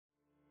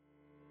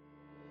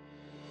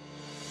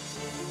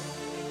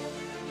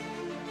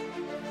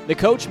The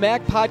Coach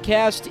Mac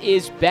podcast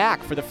is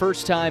back for the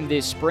first time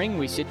this spring.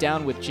 We sit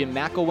down with Jim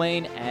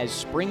McElwain as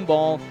spring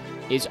ball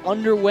is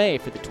underway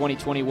for the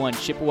 2021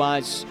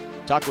 Chippewas.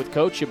 Talk with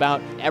Coach about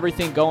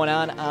everything going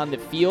on the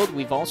field.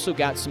 We've also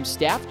got some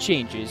staff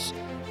changes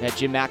that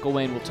Jim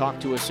McElwain will talk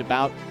to us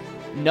about.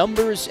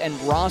 Numbers and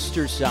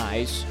roster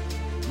size,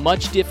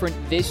 much different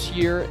this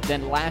year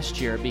than last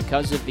year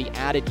because of the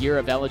added year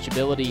of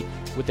eligibility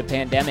with the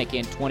pandemic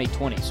in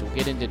 2020. So we'll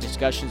get into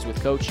discussions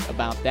with Coach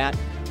about that.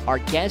 Our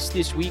guest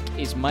this week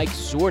is Mike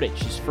Zordich.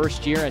 His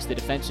first year as the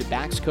defensive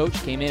backs coach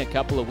came in a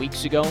couple of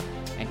weeks ago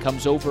and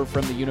comes over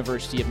from the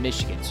University of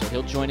Michigan. So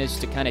he'll join us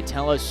to kind of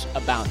tell us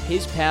about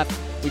his path.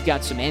 We've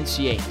got some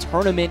NCAA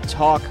tournament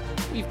talk.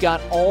 We've got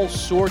all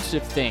sorts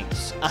of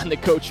things on the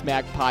Coach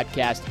Mac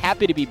podcast.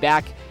 Happy to be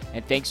back,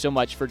 and thanks so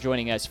much for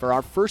joining us for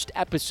our first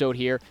episode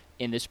here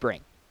in the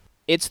spring.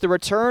 It's the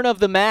return of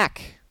the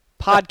Mac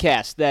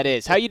podcast, that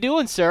is. How you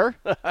doing, sir?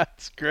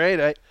 That's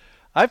great.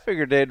 I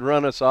figured they'd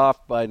run us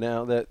off by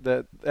now.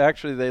 That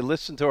actually they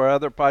listened to our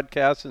other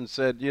podcasts and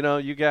said, you know,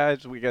 you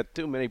guys, we got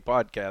too many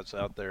podcasts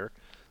out there.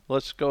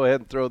 Let's go ahead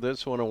and throw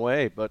this one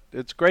away. But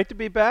it's great to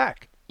be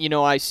back. You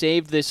know, I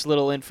saved this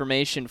little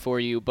information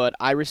for you, but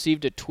I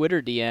received a Twitter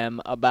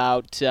DM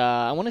about,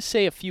 I want to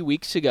say a few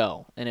weeks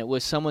ago, and it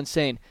was someone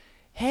saying,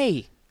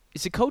 hey,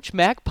 is the Coach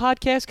Mac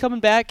podcast coming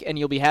back? And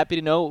you'll be happy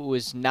to know it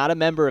was not a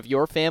member of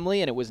your family,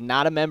 and it was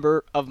not a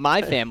member of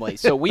my family.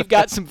 So we've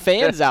got some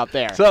fans out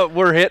there. So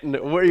we're hitting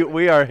it.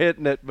 We are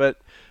hitting it. But,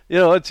 you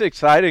know, it's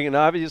exciting. And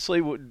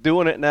obviously we're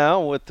doing it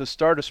now with the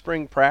start of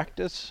spring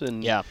practice.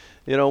 And, you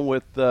know,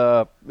 with,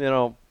 you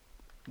know,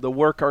 the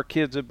work our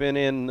kids have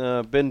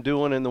been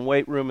doing in the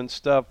weight room and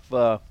stuff.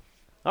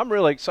 I'm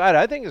really excited.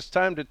 I think it's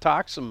time to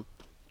talk some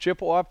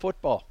Chippewa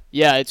football.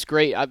 Yeah, it's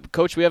great.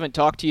 Coach, we haven't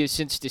talked to you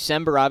since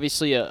December,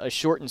 obviously a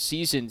shortened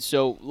season.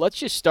 So let's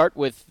just start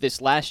with this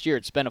last year.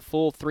 It's been a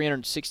full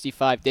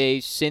 365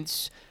 days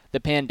since the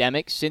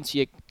pandemic, since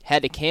you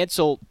had to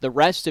cancel the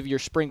rest of your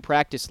spring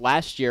practice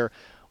last year.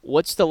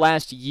 What's the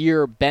last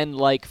year been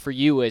like for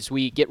you as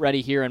we get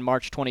ready here in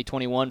March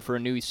 2021 for a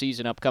new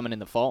season upcoming in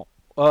the fall?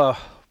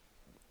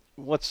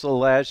 What's the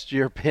last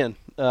year been?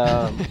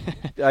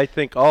 I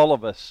think all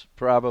of us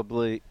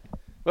probably,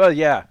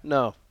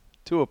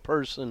 to a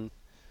person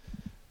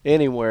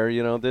anywhere,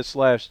 you know, this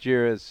last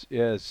year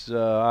is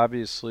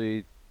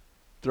obviously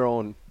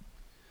thrown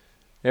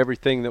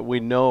everything that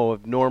we know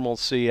of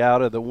normalcy out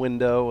of the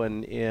window,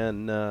 and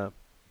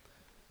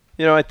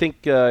you know, I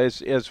think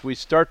as we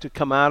start to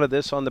come out of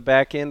this on the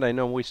back end, I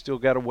know we still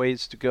got a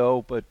ways to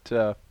go,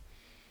 but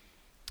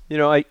you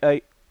know, I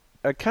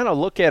kind of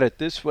look at it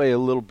this way a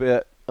little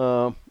bit.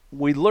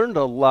 We learned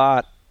a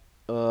lot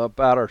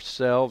about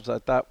ourselves. I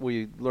thought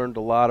we learned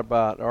a lot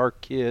about our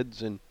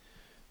kids, and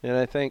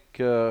I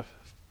think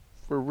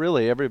for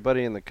really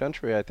everybody in the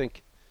country, I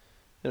think,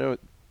 you know,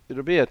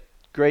 it'll be a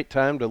great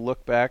time to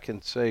look back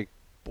and say,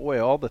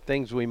 boy, all the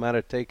things we might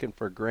have taken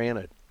for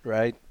granted,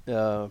 right,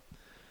 that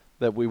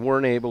we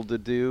weren't able to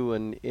do,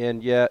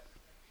 and yet,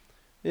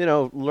 you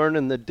know,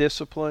 learning the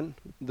discipline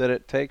that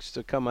it takes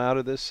to come out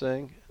of this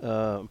thing.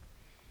 You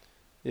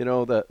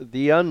know,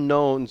 the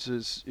unknowns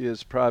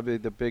is probably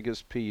the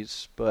biggest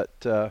piece, but,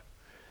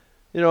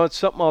 you know, it's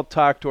something I'll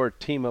talk to our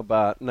team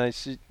about, and I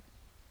see,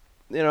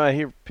 you know, I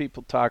hear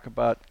people talk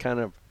about kind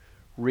of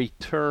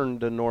return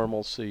to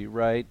normalcy,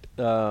 right?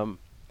 You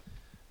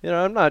know,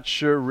 I'm not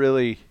sure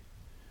really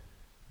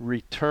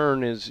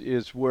return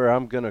is where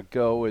I'm going to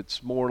go.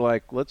 It's more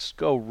like let's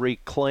go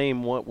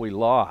reclaim what we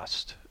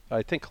lost.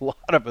 I think a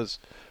lot of us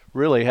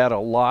really had a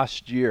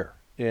lost year,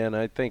 and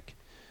I think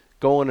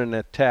going and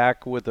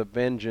attack with a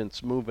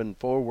vengeance moving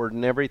forward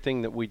in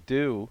everything that we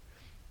do,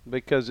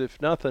 because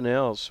if nothing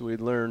else, we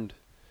learned,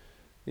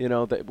 you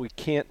know, that we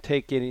can't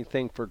take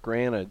anything for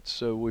granted,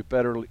 so we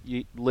better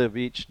live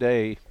each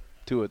day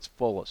to its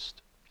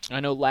fullest. I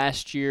know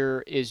last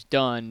year is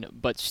done,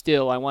 but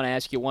still I want to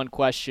ask you one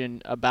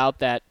question about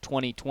that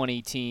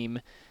 2020 team.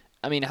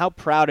 I mean, how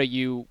proud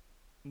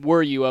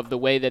were you of the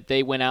way that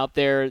they went out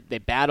there, they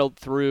battled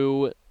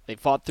through, they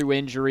fought through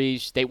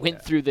injuries, they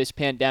went through this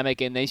pandemic,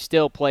 and they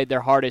still played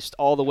their hardest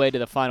all the way to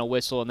the final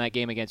whistle in that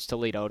game against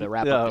Toledo to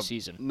wrap up the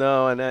season?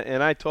 No, and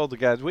I told the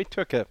guys, we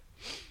took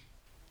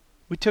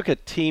a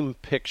team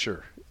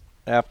picture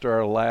after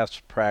our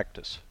last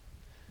practice,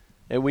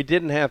 and we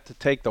didn't have to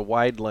take the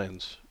wide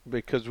lens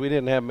because we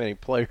didn't have many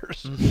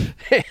players.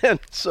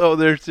 And so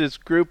there's this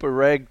group of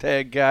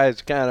ragtag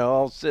guys kind of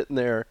all sitting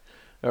there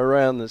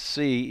around the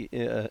sea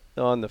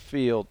on the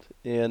field,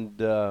 and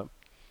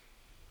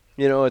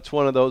you know, it's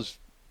one of those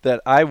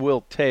that I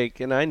will take,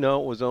 and I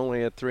know it was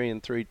only a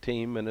 3-3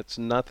 team, and it's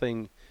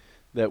nothing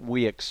that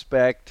we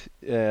expect,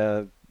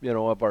 you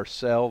know, of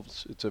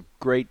ourselves. It's a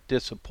great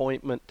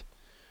disappointment.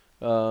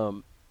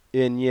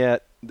 And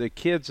yet the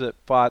kids that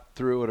fought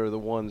through it are the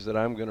ones that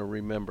I'm going to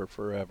remember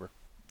forever.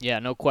 Yeah,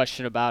 no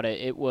question about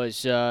it. It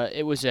was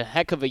a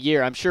heck of a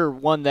year. I'm sure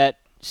one that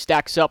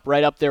stacks up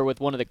right up there with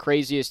one of the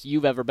craziest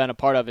you've ever been a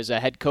part of as a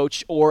head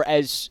coach or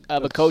as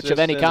a coach of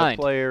any kind.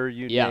 A player,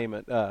 you name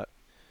it.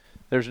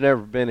 There's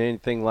never been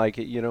anything like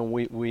it. You know,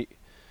 we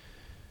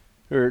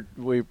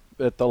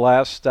at the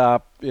last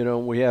stop, you know,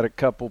 we had a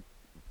couple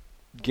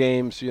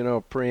games, you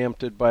know,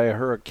 preempted by a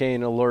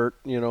hurricane alert,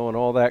 you know, and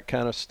all that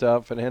kind of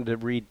stuff, and had to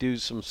redo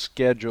some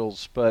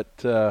schedules. But,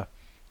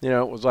 you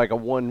know, it was like a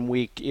 1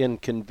 week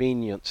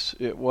inconvenience.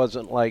 It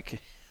wasn't like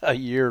a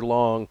year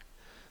long,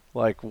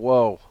 like,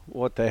 whoa,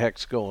 what the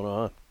heck's going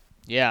on?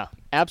 Yeah,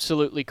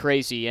 absolutely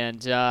crazy.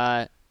 And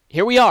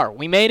here we are.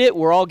 We made it.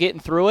 We're all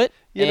getting through it.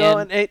 You know,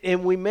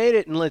 and we made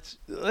it, and let's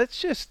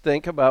just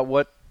think about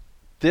what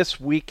this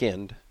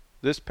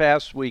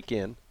past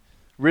weekend,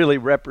 really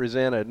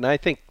represented. And I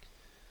think,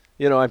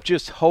 you know, I'm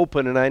just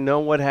hoping, and I know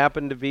what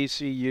happened to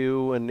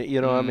VCU, and, you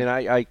know, I mean,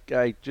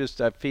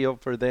 I feel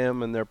for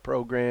them and their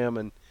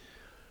program,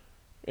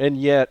 and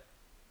yet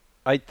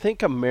I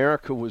think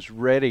America was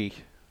ready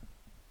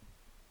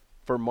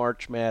for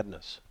March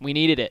Madness. We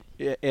needed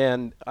it.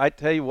 And I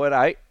tell you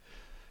what,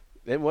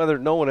 and whether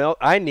no one else,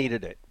 I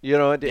needed it. You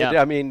know,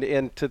 I mean,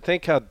 and to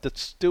think how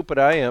stupid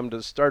I am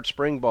to start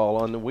spring ball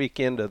on the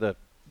weekend of the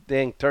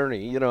dang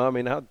tourney. You know, I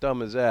mean, how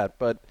dumb is that?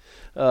 But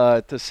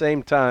at the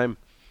same time,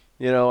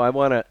 you know, I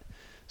want to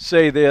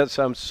say this.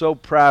 I'm so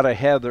proud of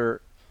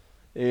Heather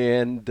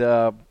and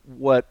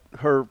what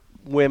her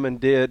women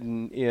did.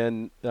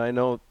 And I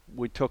know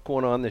we took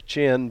one on the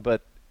chin,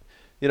 but,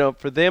 you know,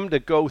 for them to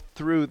go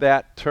through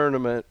that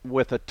tournament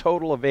with a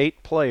total of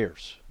 8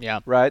 players. Yeah.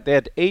 Right? They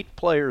had 8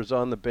 players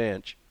on the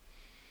bench.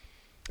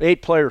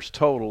 8 players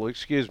total,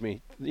 excuse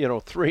me. You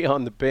know, 3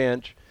 on the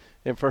bench.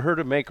 And for her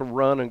to make a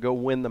run and go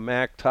win the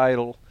MAC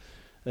title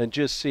and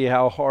just see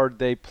how hard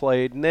they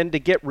played. And then to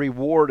get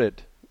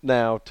rewarded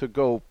now to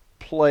go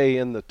play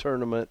in the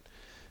tournament,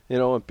 you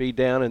know, and be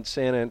down in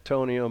San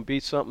Antonio and be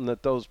something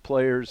that those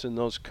players and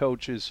those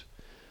coaches,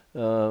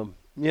 you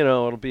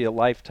know, it'll be a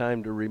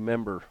lifetime to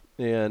remember.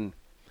 And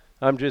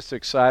I'm just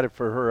excited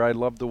for her. I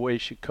love the way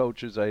she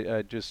coaches.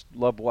 I just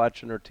love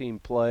watching her team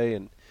play,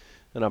 and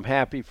I'm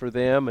happy for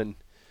them. And,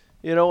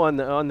 you know,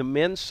 on the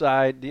men's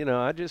side, you know,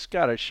 I just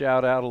got to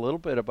shout out a little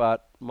bit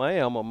about my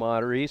alma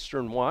mater,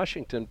 Eastern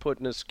Washington,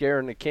 putting a scare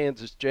in the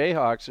Kansas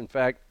Jayhawks. In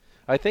fact,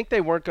 I think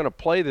they weren't going to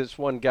play this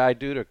one guy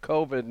due to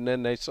COVID, and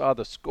then they saw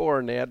the score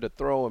and they had to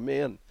throw him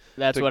in.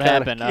 That's what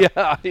happened.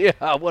 Huh?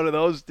 Yeah, one of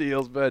those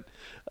deals. But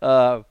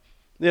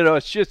you know,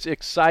 it's just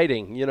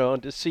exciting, you know,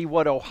 to see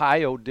what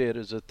Ohio did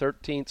as a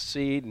 13th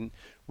seed and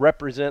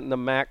representing the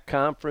MAC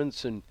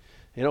conference, and,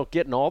 you know,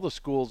 getting all the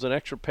schools an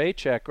extra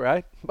paycheck,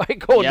 right, by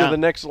going to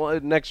the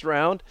next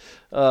round.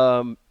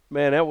 Man,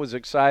 that was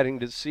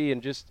exciting to see.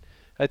 And just,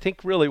 I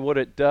think really what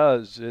it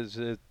does is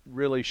it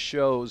really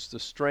shows the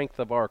strength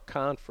of our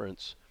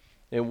conference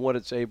and what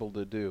it's able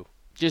to do.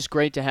 Just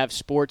great to have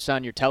sports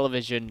on your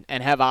television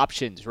and have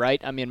options, right?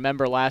 I mean,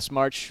 remember last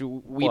March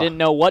we didn't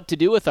know what to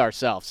do with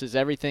ourselves as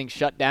everything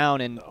shut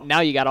down, and now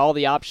you got all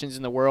the options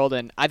in the world.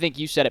 And I think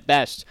you said it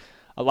best.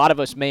 A lot of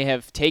us may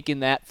have taken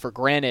that for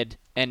granted,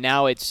 and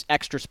now it's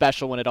extra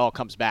special when it all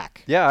comes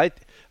back. Yeah,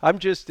 I'm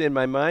just in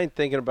my mind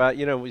thinking about,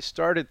 you know, we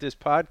started this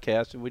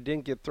podcast and we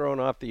didn't get thrown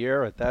off the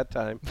air at that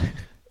time.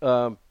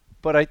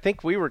 But I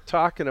think we were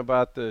talking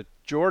about the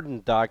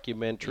Jordan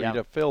documentary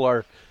to fill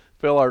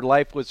our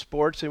life with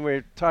sports, and we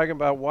were talking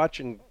about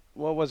watching,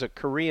 what was it,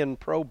 Korean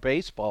pro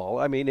baseball.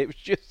 I mean, it was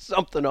just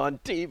something on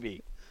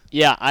TV.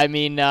 Yeah, I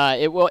mean,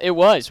 it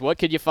was. What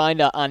could you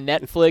find on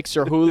Netflix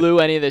or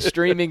Hulu, any of the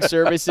streaming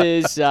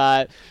services?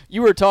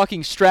 You were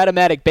talking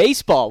Stratomatic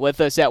baseball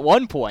with us at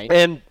one point.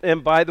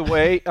 And by the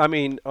way, I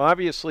mean,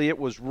 obviously it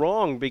was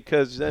wrong,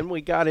 because then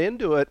we got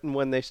into it, and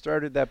when they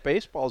started that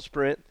baseball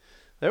sprint,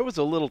 there was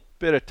a little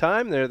bit of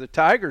time there. The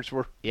Tigers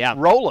were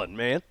rolling,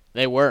 man.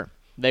 They were.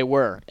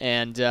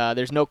 And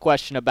there's no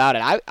question about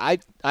it.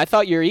 I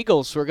thought your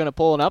Eagles were going to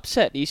pull an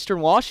upset. Eastern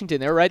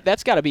Washington, they're right.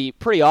 That's got to be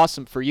pretty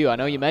awesome for you. I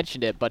know you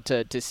mentioned it, but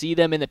to see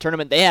them in the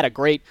tournament, they had a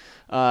great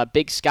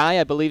Big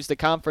Sky, I believe, is the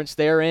conference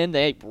they're in.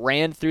 They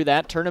ran through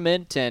that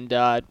tournament and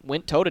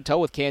went toe-to-toe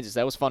with Kansas.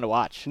 That was fun to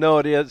watch. No,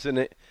 it is. And,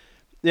 you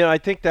know, I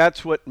think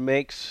that's what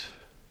makes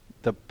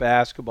the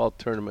basketball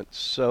tournament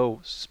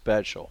so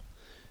special.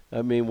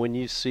 I mean, when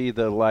you see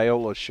the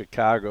Loyola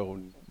Chicago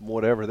and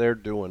whatever they're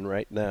doing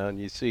right now, and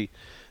you see,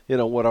 you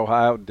know, what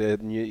Ohio did,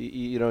 and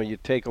you know, you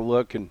take a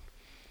look, and,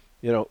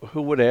 you know,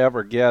 who would have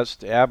ever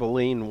guessed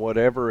Abilene,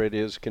 whatever it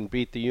is, can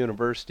beat the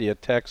University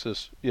of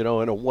Texas, you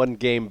know, in a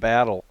one-game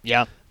battle.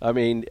 Yeah. I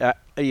mean,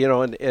 you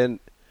know, and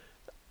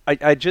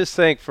I just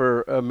think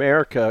for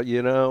America,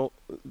 you know,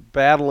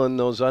 battling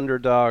those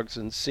underdogs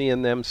and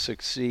seeing them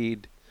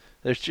succeed,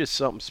 there's just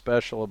something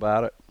special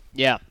about it.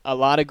 Yeah, a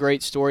lot of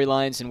great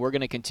storylines, and we're going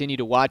to continue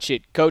to watch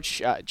it.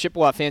 Coach,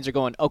 Chippewa fans are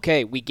going,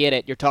 okay, we get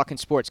it. You're talking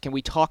sports. Can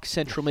we talk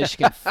Central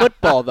Michigan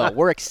football, though?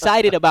 We're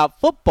excited about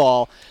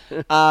football.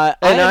 I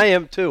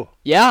am, too.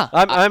 Yeah.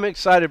 I'm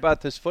excited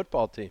about this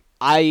football team.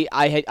 I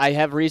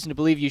have reason to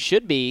believe you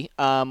should be.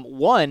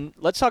 One,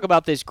 let's talk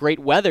about this great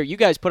weather. You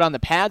guys put on the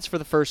pads for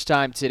the first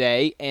time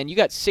today, and you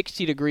got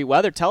 60-degree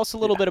weather. Tell us a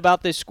little bit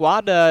about this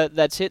squad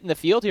that's hitting the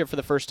field here for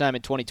the first time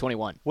in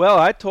 2021. Well,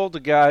 I told the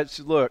guys,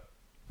 look,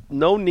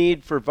 no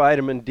need for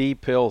vitamin D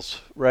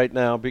pills right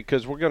now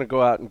because we're going to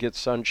go out and get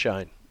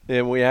sunshine.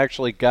 And we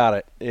actually got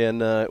it,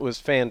 and it was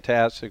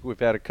fantastic. We've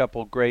had a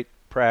couple great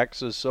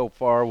practices so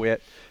far. We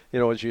had,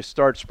 as you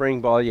start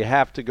spring ball, you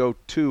have to go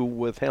 2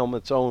 with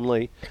helmets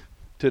only.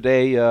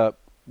 Today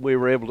we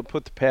were able to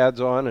put the pads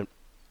on and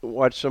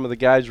watch some of the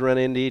guys run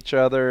into each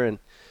other,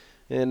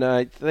 and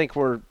I think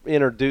we're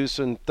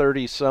introducing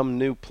 30-some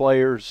new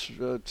players.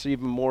 It's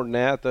even more than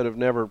that have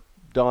never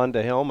donned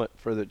a helmet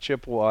for the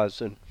Chippewas,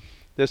 and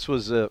this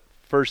was the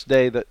first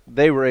day that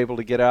they were able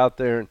to get out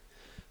there and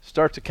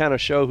start to kind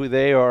of show who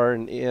they are,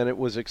 and it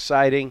was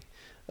exciting.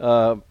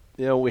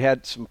 We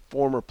had some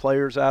former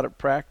players out at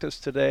practice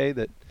today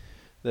that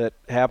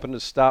happened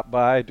to stop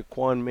by.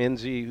 Daquan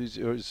Menzie,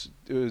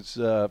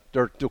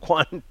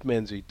 Daquan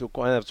Menzie.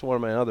 That's one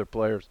of my other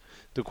players.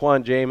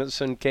 Daquan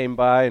Jamison came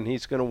by, and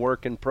he's going to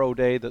work in Pro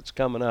Day that's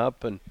coming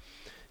up, and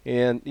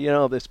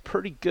this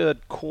pretty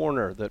good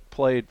corner that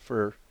played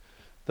for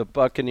the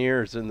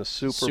Buccaneers in the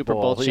Super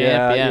Bowl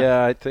champ.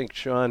 Yeah. I think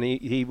Sean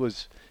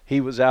he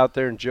was out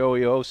there, and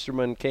Joey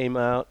Osterman came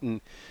out and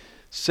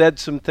said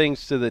some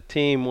things to the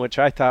team, which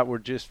I thought were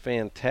just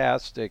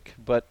fantastic.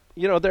 But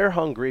they're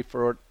hungry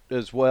for it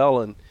as well,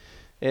 and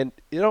it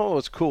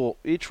was cool.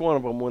 Each one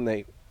of them, when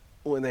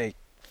they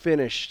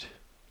finished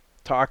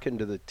talking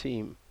to the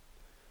team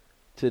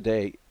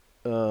today,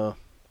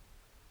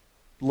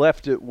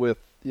 left it with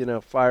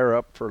fire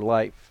up for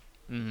life.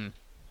 Mm-hmm.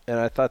 And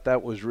I thought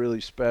that was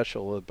really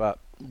special about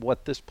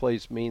what this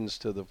place means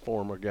to the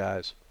former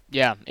guys.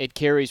 Yeah, it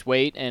carries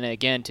weight, and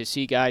again, to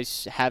see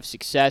guys have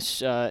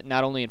success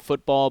not only in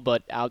football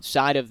but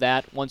outside of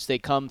that, once they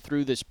come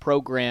through this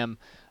program,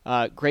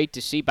 great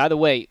to see. By the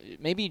way,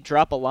 maybe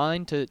drop a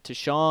line to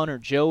Sean or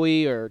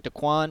Joey or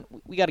Daquan.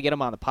 We got to get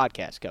them on the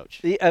podcast,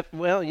 Coach.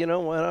 Well, you know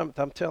what?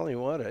 I'm telling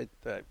you what.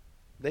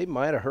 They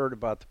might have heard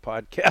about the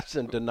podcast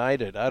and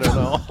denied it. I don't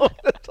know.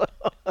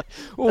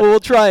 Well,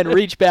 we'll try and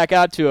reach back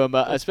out to him,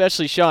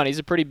 especially Sean. He's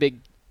a pretty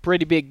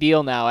big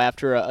deal now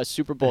after a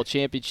Super Bowl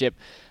championship.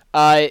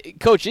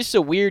 Coach, this is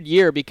a weird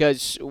year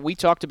because we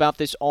talked about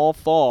this all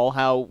fall,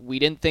 how we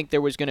didn't think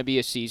there was going to be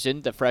a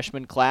season. The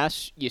freshman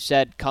class, you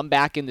said, come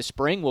back in the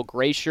spring, we'll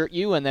gray shirt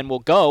you, and then we'll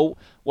go.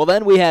 Well,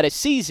 then we had a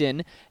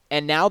season,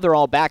 and now they're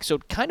all back. So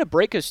kind of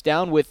break us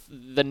down with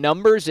the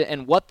numbers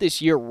and what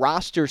this year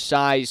roster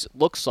size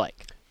looks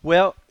like.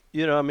 Well,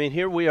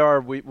 here we are.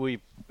 We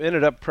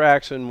ended up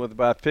practicing with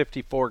about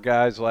 54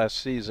 guys last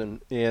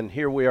season, and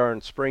here we are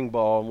in spring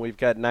ball, and we've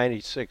got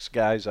 96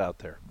 guys out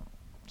there.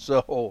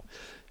 So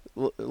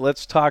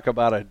let's talk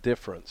about a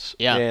difference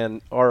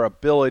and our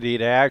ability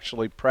to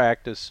actually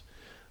practice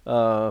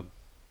the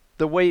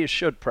way you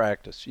should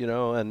practice,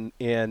 and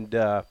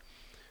a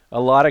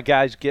lot of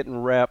guys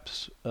getting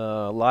reps,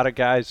 a lot of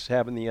guys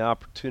having the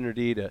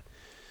opportunity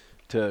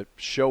to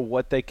show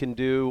what they can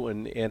do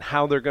and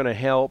how they're going to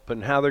help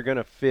and how they're going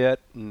to fit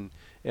and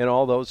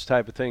all those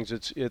type of things.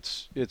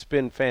 It's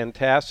been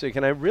fantastic,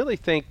 and I really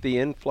think the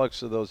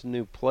influx of those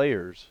new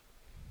players,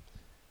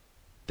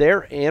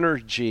 their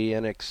energy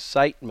and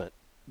excitement,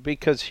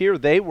 because here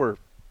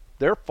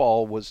their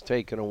fall was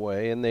taken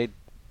away, and they'd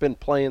been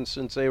playing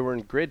since they were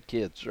in Grid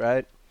Kids,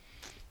 right?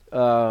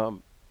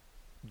 Them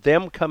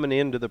coming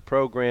into the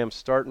program,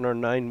 starting our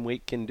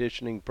 9-week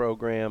conditioning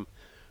program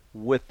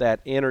with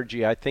that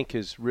energy, I think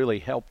has really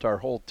helped our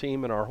whole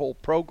team and our whole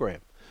program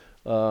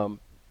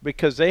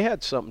because they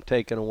had something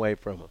taken away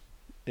from them.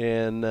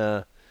 And,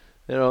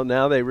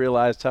 now they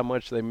realized how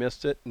much they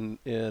missed it,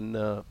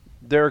 and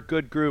they're a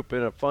good group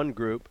and a fun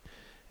group.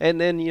 And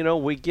then,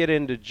 we get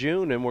into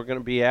June, and we're going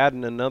to be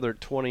adding another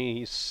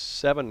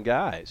 27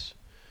 guys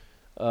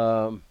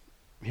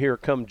here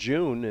come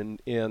June.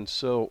 And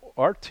so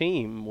our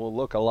team will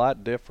look a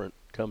lot different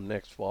come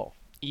next fall.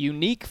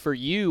 Unique for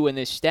you and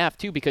this staff,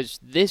 too, because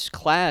this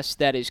class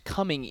that is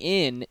coming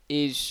in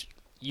is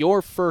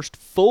your first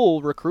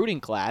full recruiting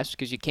class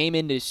because you came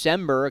in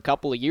December a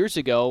couple of years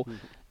ago.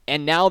 Mm-hmm.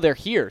 And now they're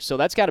here. So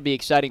that's got to be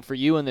exciting for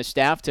you and the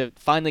staff to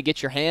finally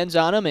get your hands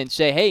on them and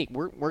say, hey,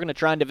 we're going to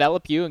try and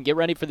develop you and get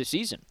ready for the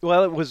season.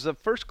 Well, it was the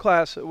first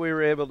class that we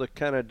were able to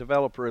kind of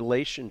develop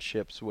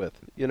relationships with.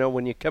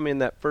 When you come in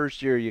that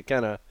first year, you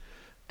kind of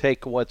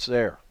take what's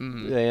there.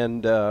 Mm-hmm.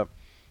 And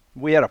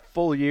we had a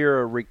full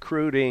year of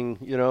recruiting,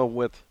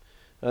 with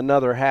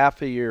another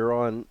half a year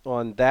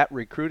on that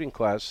recruiting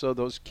class. So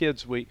those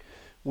kids, we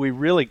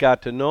really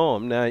got to know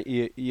them. Now,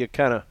 you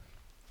kind of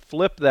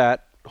flip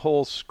that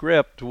whole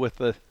script with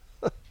the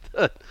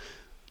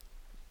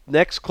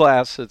next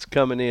class that's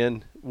coming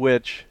in,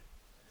 which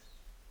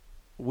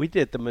we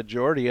did the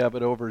majority of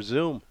it over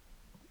Zoom.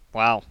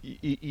 Wow.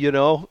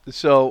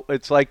 So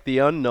it's like the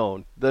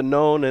unknown, the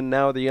known and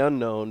now the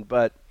unknown.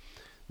 But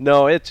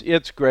no,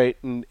 it's great,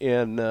 and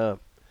I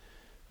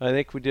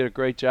think we did a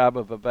great job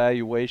of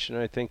evaluation.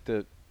 I think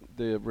the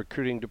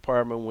recruiting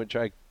department, which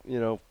I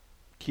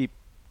keep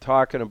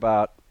talking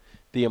about,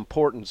 the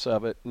importance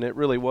of it, and it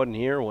really wasn't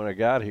here when I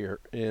got here.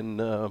 And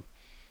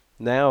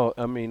now,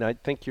 I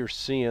think you're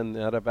seeing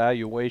that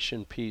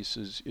evaluation piece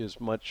is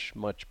much,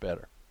 much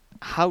better.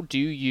 how do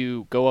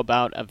you go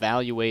about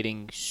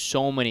evaluating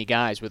so many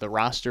guys with a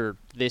roster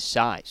this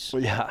size?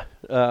 Yeah.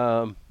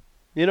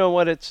 You know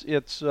what? It's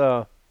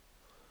I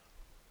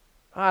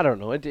don't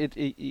know.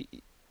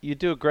 You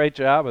do a great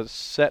job of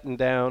setting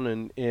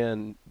down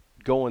and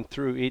going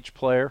through each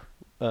player,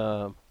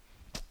 and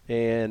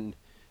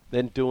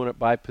then doing it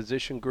by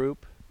position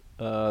group,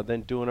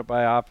 then doing it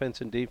by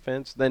offense and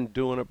defense, then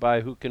doing it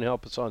by who can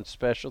help us on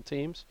special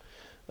teams.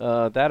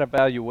 That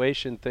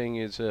evaluation thing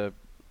is a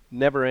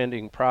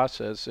never-ending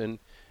process, and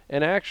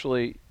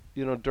actually,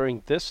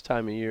 during this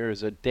time of year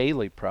is a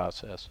daily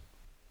process.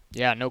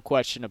 Yeah, no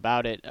question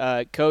about it.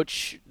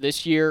 Coach,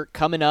 this year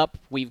coming up,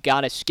 we've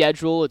got a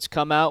schedule. It's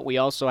come out. We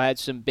also had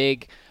some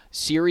big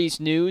series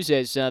news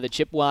as the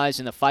Chippewas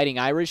and the Fighting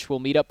Irish will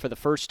meet up for the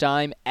first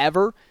time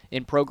ever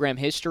in program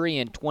history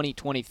in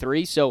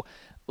 2023. So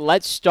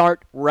let's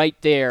start right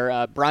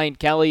there. Brian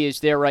Kelly is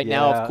there right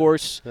now, of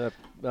course.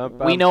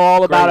 We know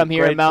all about him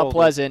here in Mount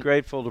Pleasant.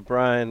 Grateful to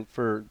Brian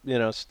for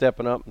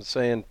stepping up and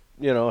saying,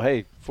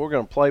 hey, if we're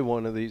going to play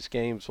one of these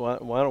games, why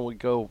don't we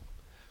go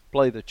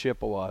play the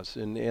Chippewas?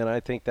 And I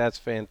think that's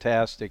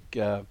fantastic.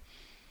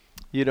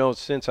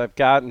 Since I've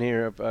gotten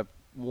here,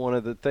 one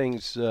of the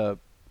things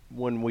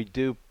when we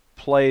do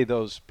play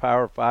those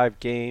Power 5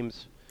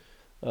 games,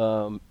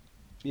 I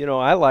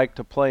like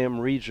to play them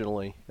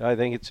regionally. I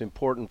think it's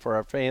important for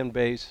our fan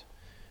base.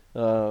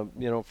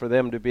 For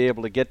them to be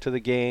able to get to the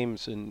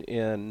games,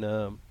 and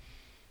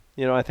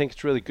I think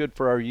it's really good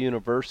for our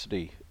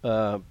university.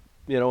 And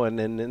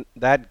in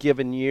that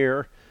given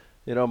year,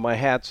 my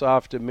hat's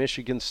off to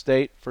Michigan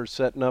State for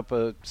setting up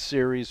a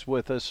series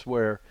with us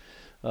where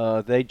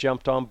they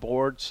jumped on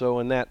board. So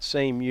in that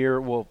same year,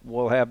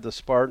 we'll have the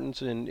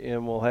Spartans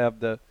and we'll have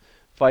the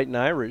Fighting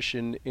Irish,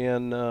 and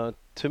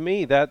to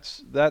me,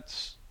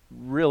 that's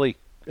really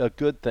a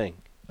good thing.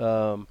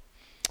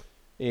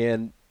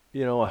 And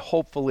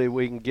hopefully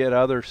we can get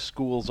other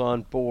schools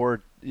on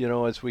board,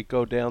 as we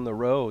go down the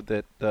road.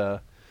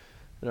 That,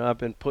 I've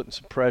been putting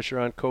some pressure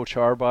on Coach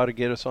Harbaugh to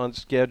get us on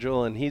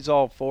schedule, and he's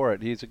all for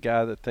it. He's a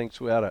guy that thinks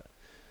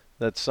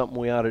that's something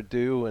we ought to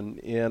do.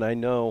 And I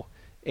know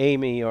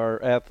Amy,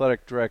 our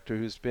athletic director,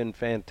 who's been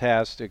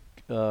fantastic,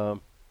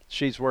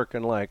 she's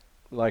working like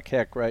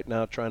heck right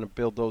now trying to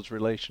build those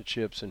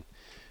relationships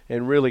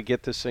and really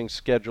get this thing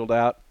scheduled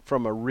out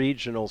from a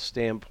regional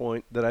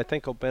standpoint that I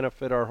think will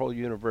benefit our whole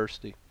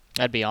university.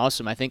 That'd be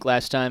awesome. I think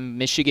last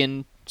time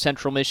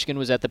Central Michigan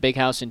was at the Big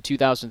House in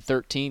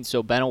 2013,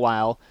 so been a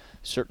while.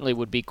 Certainly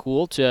would be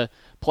cool to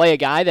play a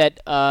guy that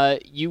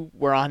you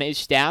were on his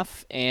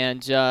staff.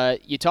 And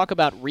you talk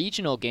about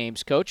regional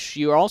games, Coach.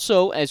 You're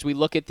also, as we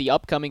look at the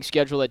upcoming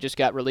schedule that just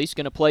got released,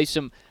 going to play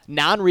some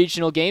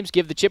non-regional games,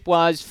 give the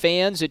Chippewas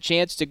fans a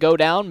chance to go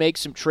down, make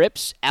some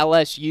trips.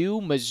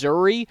 LSU,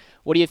 Missouri.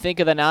 What do you think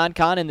of the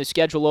non-con and the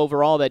schedule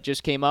overall that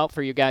just came out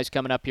for you guys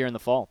coming up here in the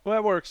fall?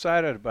 Well, we're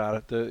excited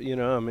about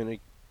it.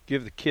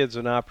 Give the kids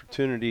an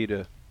opportunity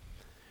to,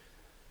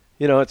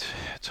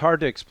 it's hard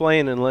to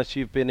explain unless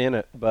you've been in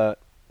it, but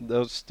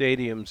those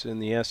stadiums in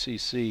the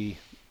SEC,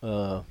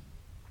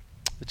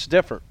 it's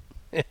different.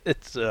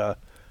 It's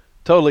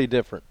totally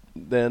different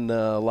than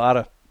a lot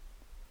of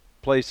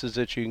places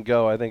that you can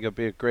go. I think it'll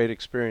be a great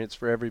experience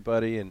for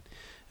everybody, and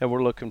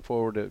we're looking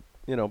forward to,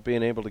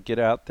 being able to get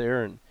out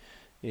there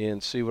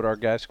and see what our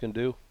guys can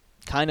do.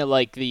 Kind of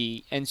like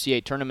the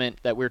NCAA tournament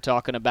that we're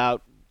talking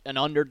about, an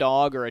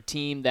underdog or a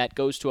team that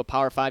goes to a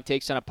Power 5,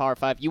 takes on a Power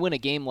 5. You win a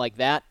game like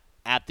that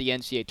at the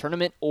NCAA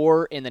tournament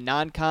or in the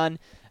non-con,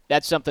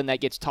 that's something that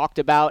gets talked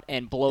about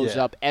and blows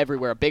up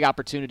everywhere. A big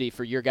opportunity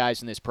for your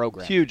guys in this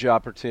program. Huge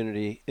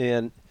opportunity.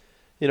 And,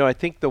 I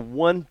think the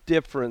one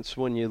difference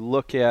when you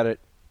look at it,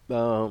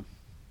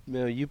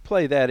 you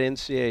play that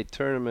NCAA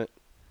tournament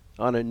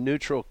on a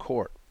neutral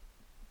court.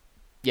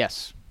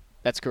 Yes,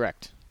 that's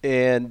correct.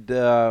 And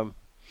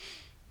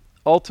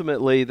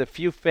ultimately, the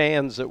few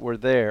fans that were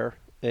there,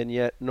 and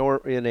yet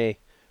in a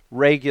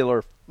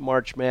regular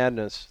March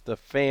Madness, the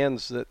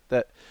fans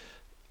that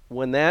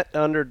when that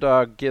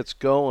underdog gets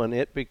going,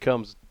 it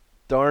becomes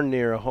darn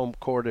near a home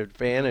court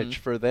advantage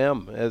for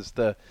them, as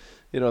the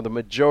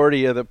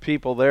majority of the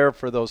people there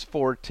for those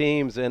four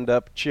teams end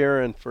up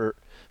cheering for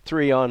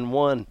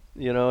 3-on-1,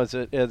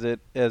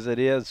 as it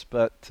is.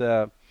 But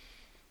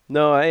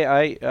no,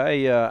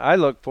 I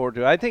look forward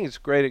to it. I think it's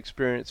a great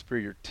experience for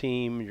your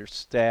team, your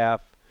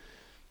staff.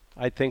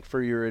 I think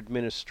for your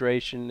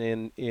administration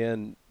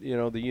and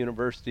the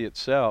university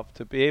itself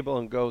to be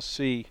able to go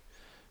see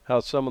how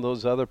some of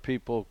those other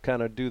people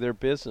kind of do their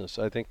business.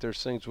 I think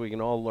there's things we can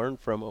all learn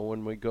from it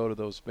when we go to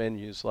those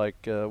venues like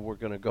we're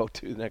going to go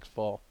to next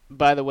fall.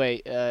 By the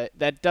way,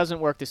 that doesn't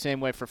work the same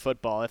way for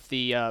football. If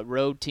the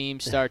road team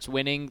starts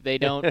winning, they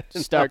don't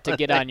start to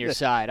get on your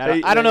side.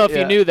 I don't know if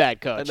you knew that,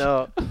 Coach.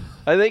 No.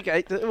 I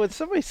think when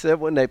somebody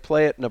said when they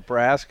play at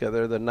Nebraska,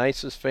 they're the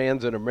nicest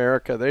fans in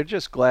America. They're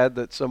just glad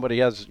that somebody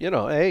has,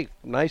 hey,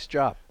 nice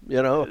job.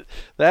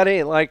 That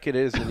ain't like it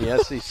is in the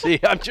SEC.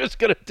 I'm just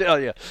going to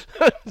tell you.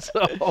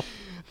 So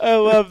I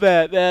love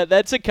that.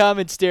 That's a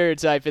common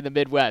stereotype in the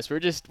Midwest. We're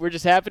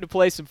just happy to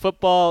play some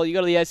football. You go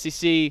to the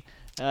SEC.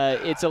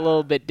 it's a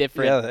little bit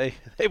different. Yeah,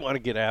 they want to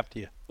get after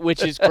you.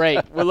 Which is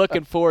great. We're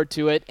looking forward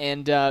to it.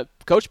 And,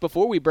 Coach,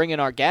 before we bring in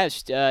our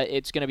guest,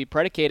 it's going to be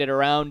predicated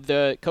around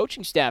the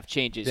coaching staff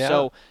changes. Yeah.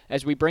 So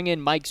as we bring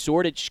in Mike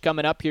Zordich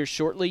coming up here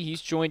shortly,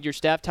 he's joined your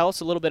staff. Tell us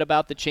a little bit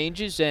about the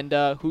changes and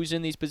who's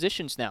in these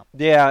positions now.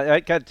 Yeah, I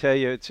got to tell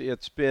you,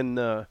 it's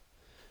been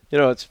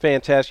it's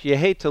fantastic. You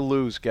hate to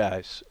lose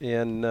guys,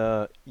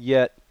 and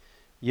yet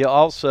you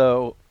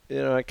also,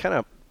 I kind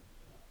of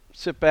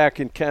sit back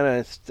and kind of,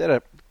 instead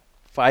of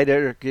fight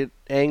it or get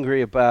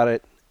angry about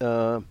it,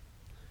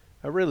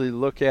 I really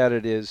look at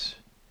it as,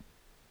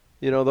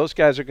 those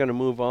guys are going to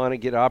move on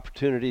and get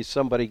opportunities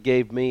somebody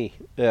gave me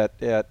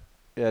at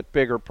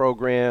bigger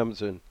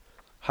programs and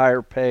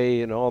higher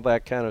pay and all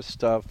that kind of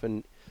stuff.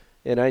 And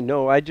I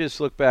know I just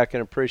look back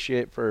and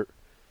appreciate for,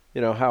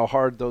 how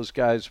hard those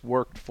guys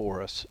worked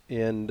for us.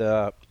 And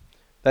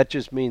that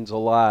just means a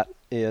lot.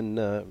 And,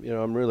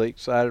 I'm really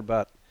excited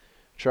about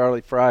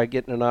Charlie Frye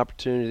getting an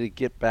opportunity to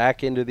get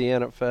back into the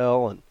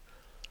NFL.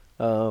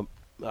 And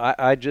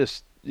I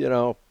just,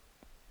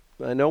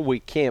 I know we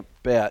can't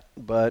bet,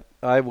 but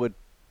I would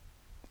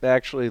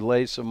actually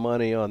lay some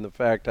money on the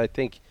fact I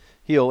think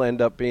he'll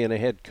end up being a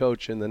head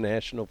coach in the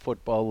National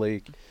Football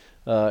League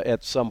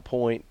at some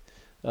point.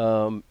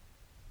 I'm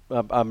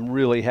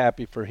really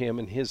happy for him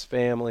and his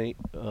family.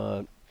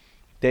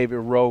 David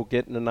Rowe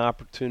getting an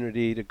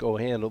opportunity to go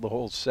handle the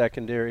whole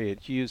secondary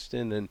at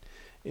Houston,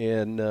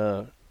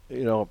 and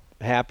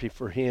happy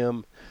for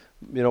him.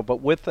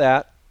 But with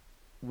that,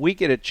 we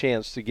get a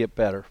chance to get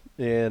better.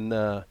 And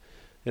I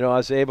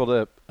was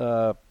able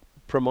to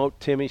promote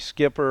Timmy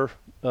Skipper,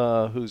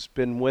 who's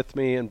been with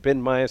me and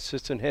been my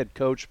assistant head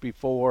coach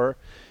before.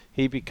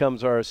 He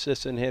becomes our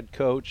assistant head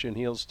coach, and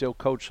he'll still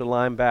coach the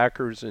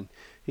linebackers, and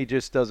he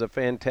just does a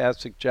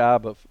fantastic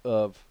job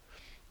of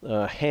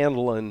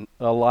handling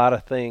a lot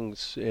of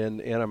things,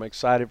 and I'm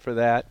excited for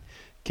that.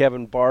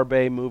 Kevin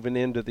Barbay moving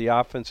into the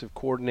offensive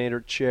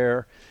coordinator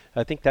chair.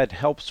 I think that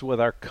helps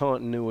with our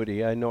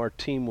continuity. I know our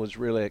team was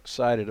really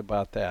excited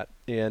about that,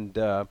 and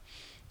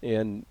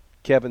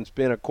Kevin's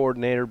been a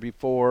coordinator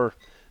before,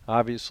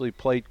 obviously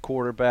played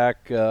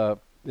quarterback,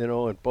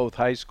 in both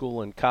high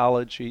school and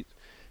college. He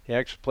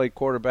actually played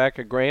quarterback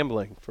at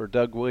Grambling for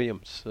Doug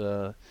Williams.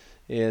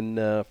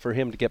 And for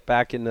him to get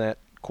back in that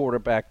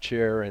quarterback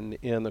chair and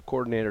in the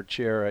coordinator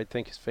chair, I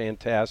think is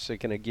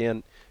fantastic. And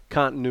again,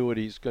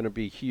 continuity is going to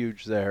be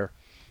huge there.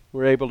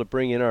 We're able to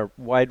bring in our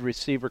wide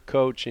receiver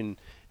coach and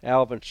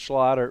Alvin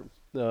Schlatter.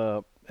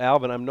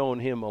 Alvin, I've known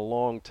him a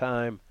long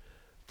time.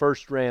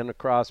 First ran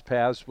across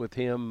paths with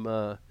him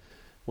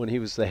when he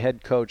was the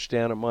head coach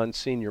down at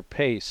Monsignor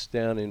Pace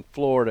down in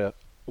Florida,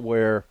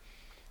 where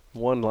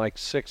won like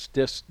 6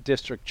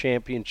 district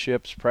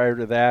championships. Prior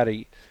to that,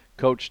 he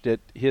coached at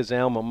his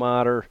alma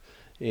mater,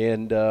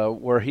 and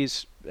where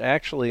he's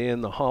actually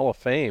in the Hall of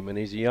Fame, and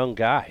he's a young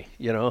guy.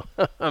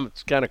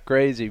 It's kind of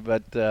crazy,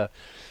 but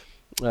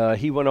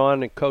he went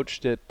on and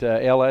coached at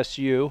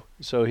LSU,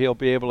 so he'll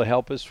be able to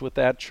help us with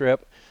that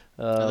trip.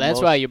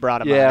 That's why you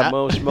brought him on. Yeah,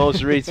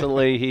 most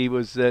recently he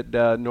was at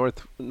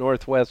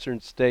Northwestern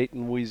State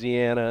in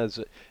Louisiana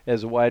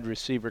as a wide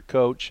receiver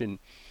coach, and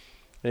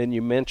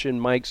you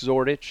mentioned Mike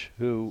Zordich,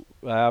 who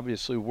I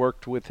obviously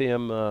worked with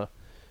him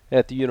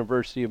at the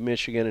University of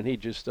Michigan, and he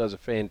just does a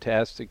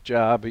fantastic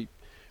job. He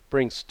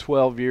brings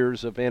 12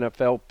 years of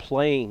NFL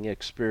playing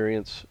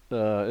experience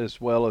as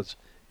well as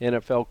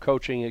NFL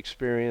coaching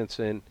experience,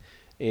 and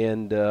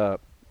then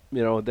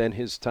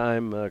his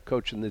time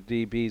coaching the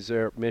DBs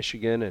there at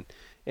Michigan,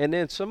 and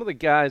then some of the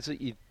guys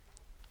that you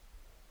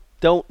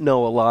don't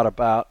know a lot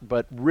about,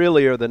 but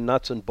really are the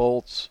nuts and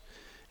bolts,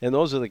 and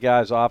those are the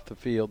guys off the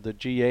field, the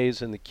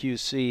GAs and the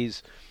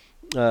QCs.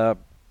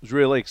 Was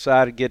really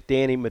excited to get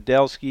Danny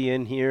Medelsky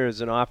in here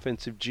as an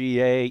offensive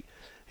GA.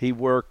 He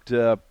worked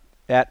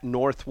at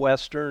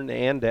Northwestern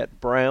and at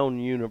Brown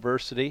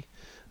University.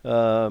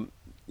 And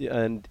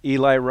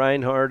Eli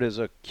Reinhardt is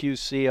a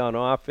QC on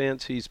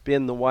offense. He's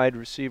been the wide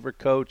receiver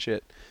coach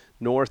at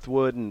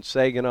Northwood and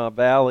Saginaw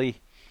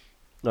Valley.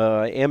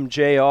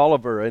 MJ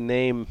Oliver, a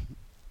name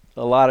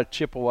a lot of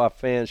Chippewa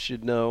fans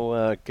should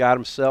know, got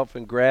himself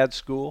in grad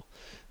school.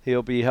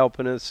 He'll be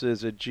helping us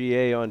as a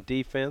GA on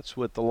defense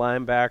with the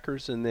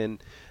linebackers. And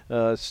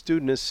then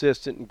student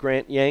assistant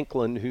Grant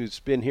Yanklin, who's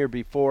been here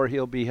before,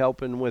 he'll be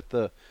helping with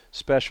the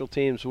special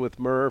teams with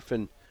Murph.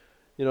 And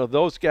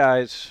those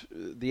guys,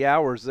 the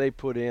hours they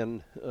put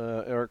in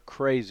are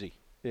crazy,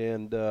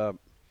 and a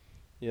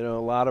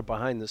lot of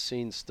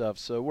behind-the-scenes stuff.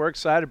 So we're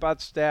excited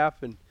about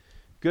staff, and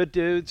good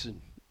dudes,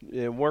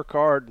 and work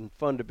hard and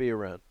fun to be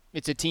around.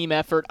 It's a team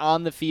effort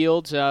on the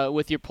field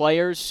with your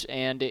players,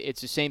 and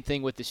it's the same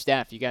thing with the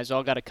staff. You guys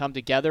all got to come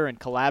together and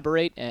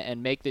collaborate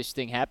and make this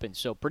thing happen.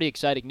 So pretty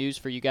exciting news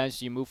for you guys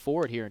as you move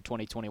forward here in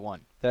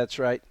 2021. That's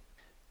right.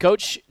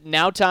 Coach,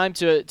 now time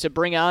to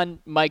bring on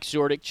Mike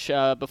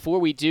Zordich. Before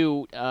we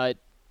do,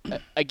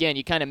 again,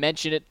 you kind of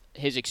mentioned it,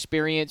 his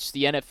experience,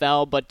 the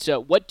NFL, but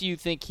what do you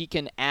think he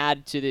can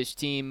add to this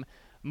team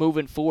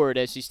moving forward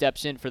as he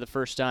steps in for the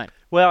first time?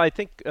 Well, I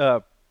think,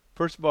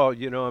 first of all,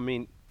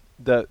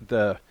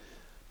 the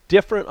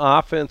different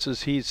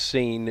offenses he's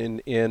seen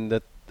in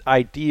the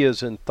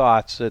ideas and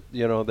thoughts that,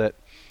 that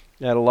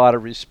had a lot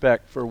of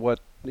respect for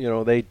what,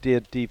 they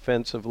did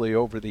defensively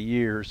over the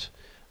years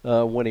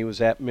when he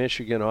was at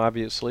Michigan,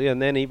 obviously, and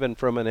then even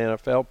from an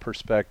NFL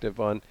perspective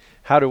on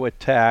how to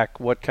attack,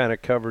 what kind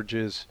of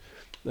coverages,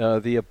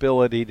 the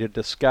ability to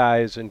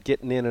disguise and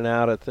getting in and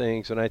out of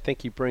things. And I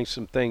think he brings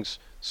some things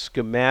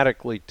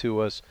schematically to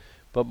us,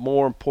 but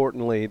more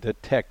importantly, the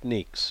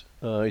techniques.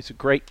 He's a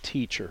great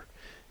teacher,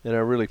 and I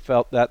really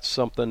felt that's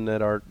something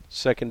that our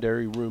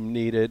secondary room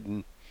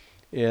needed.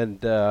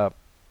 And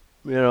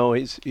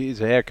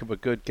he's a heck of a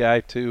good guy,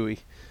 too. He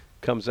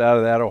comes out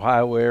of that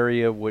Ohio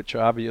area, which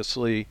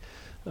obviously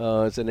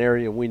is an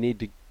area we need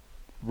to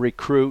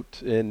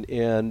recruit and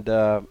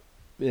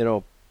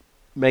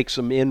make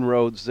some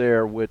inroads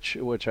there,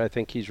 which I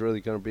think he's really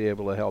going to be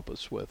able to help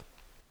us with.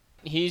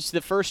 He's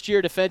the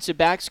first-year defensive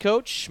backs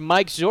coach,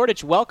 Mike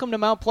Zordich. Welcome to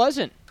Mount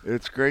Pleasant.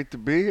 It's great to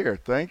be here.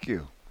 Thank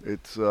you.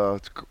 It's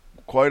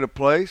quite a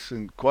place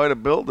and quite a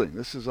building.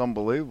 This is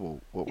unbelievable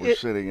what we're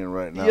sitting in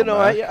right now.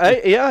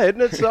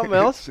 Isn't it something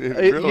else? It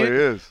really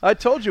is. I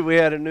told you we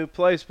had a new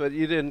place, but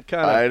you didn't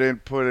I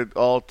didn't put it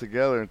all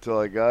together until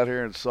I got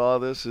here and saw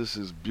this. This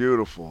is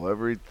beautiful.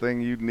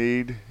 Everything you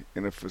need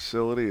in a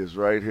facility is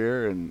right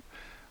here, and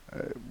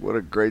what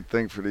a great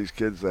thing for these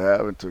kids to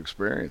have and to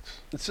experience.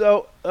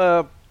 So,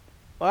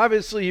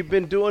 obviously, you've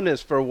been doing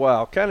this for a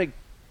while. Kind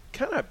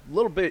of a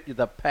little bit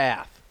the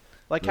path.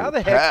 Like how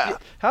the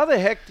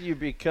heck do you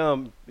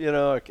become,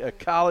 a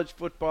college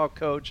football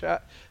coach?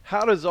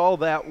 How does all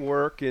that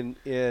work, and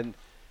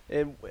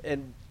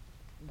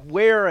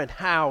where and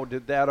how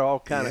did that all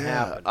kind of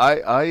happen?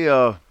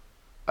 I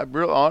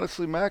really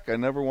honestly, Mac, I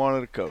never wanted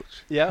to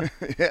coach. Yeah.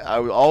 Yeah, I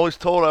was always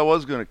told I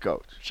was going to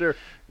coach. Sure.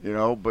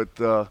 But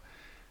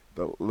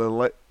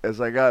as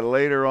I got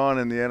later on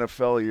in the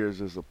NFL years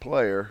as a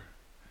player,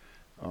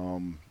 I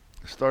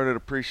started to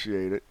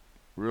appreciate it.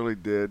 Really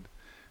did.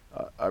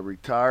 I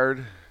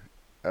retired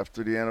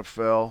after the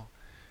NFL,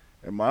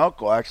 and my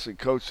uncle actually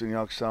coached in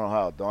Youngstown,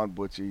 Ohio. Don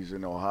Butchie, he's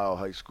an Ohio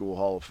High School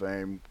Hall of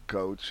Fame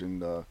coach,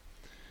 and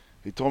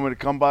he told me to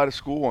come by to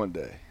school one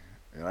day,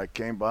 and I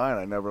came by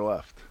and I never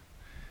left.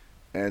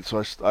 And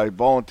so I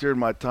volunteered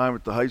my time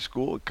at the high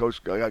school.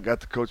 I got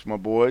to coach my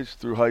boys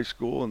through high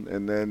school,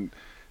 and then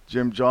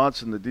Jim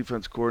Johnson, the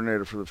defense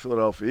coordinator for the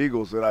Philadelphia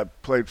Eagles that I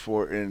played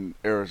for in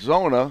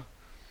Arizona,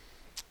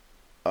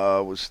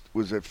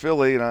 was at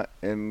Philly,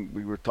 and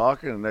we were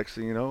talking, and next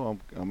thing you know,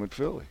 I'm in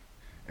Philly,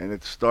 and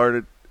it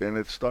started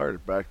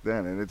back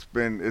then, and it's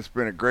been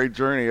a great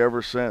journey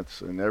ever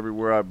since, and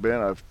everywhere I've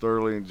been, I've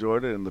thoroughly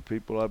enjoyed it, and the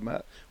people I've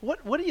met.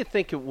 What do you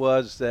think it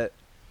was that,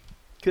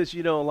 because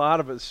a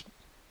lot of us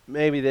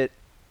maybe that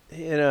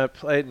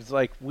it's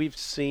like we've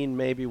seen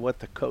maybe what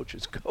the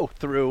coaches go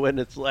through, and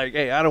it's like,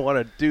 hey, I don't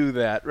want to do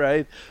that,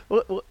 right?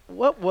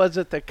 What was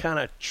it that kind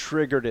of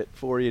triggered it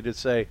for you to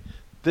say,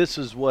 This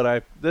is what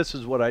I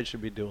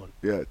should be doing?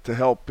 Yeah, to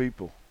help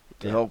people,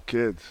 to help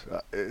kids.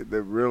 It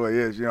really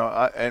is,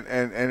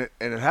 and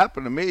it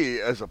happened to me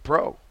as a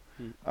pro.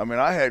 I mean,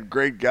 I had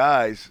great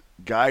guys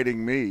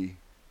guiding me,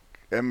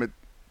 Emmett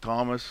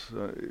Thomas,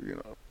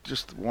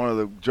 just one of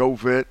the Joe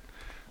Vitt,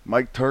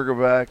 Mike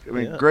Turgovac. I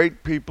mean,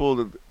 great people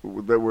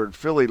that were in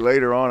Philly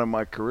later on in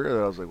my career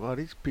that I was like, wow,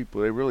 these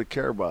people, they really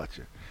care about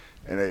you,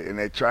 and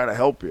they try to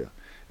help you.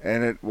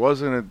 And it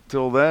wasn't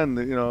until then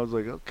that, I was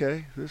like,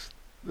 okay,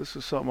 this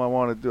is something I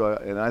want to do,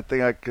 and I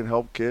think I can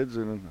help kids,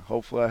 and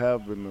hopefully I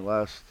have in the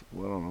last,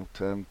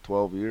 10,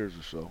 12 years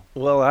or so.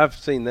 Well, I've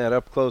seen that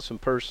up close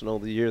and personal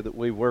the year that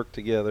we worked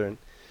together, and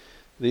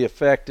the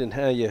effect and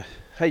how you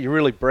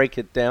really break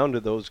it down to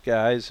those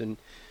guys. And,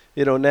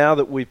 now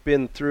that we've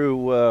been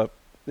through, a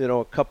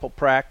couple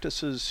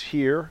practices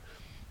here,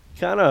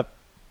 kind of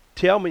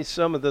tell me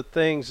some of the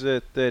things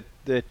that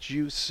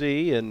you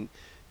see and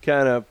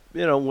kind of,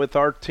 with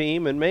our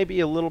team, and maybe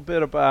a little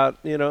bit about,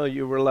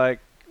 you were like,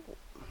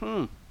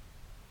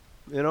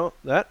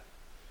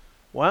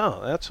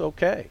 that's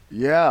okay.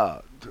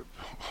 Yeah,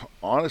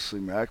 honestly,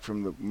 Mac,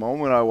 from the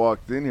moment I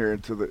walked in here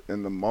and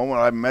the moment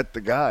I met the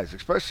guys,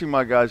 especially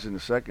my guys in the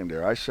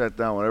secondary, I sat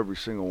down with every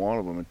single one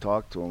of them and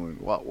talked to them, and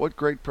wow, what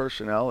great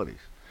personalities,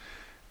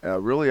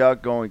 really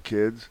outgoing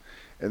kids,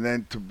 and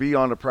then to be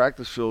on the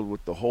practice field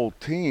with the whole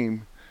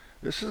team.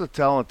 This is a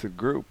talented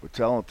group, a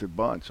talented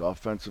bunch,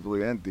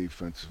 offensively and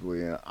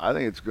defensively, and I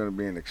think it's going to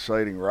be an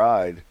exciting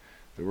ride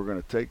that we're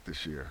going to take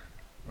this year.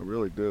 I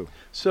really do.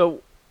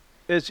 So,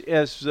 as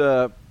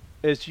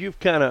you've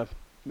kind of,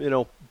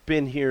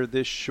 been here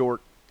this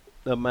short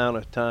amount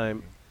of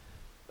time,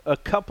 a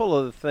couple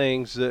of the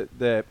things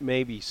that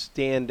maybe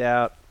stand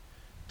out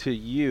to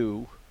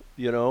you,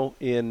 you're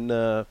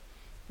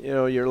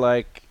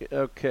like,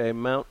 okay,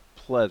 Mount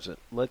Pleasant.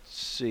 Let's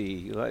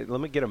see. Let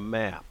me get a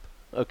map.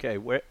 Okay,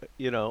 where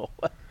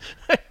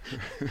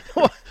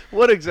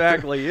what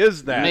exactly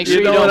is that? Make sure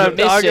you know what I'm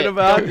talking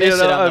about. Don't miss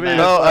it on the map.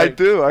 No, I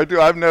do.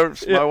 I've never.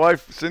 My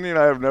wife Cindy and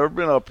I have never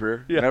been up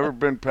here. Yeah. Never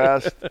been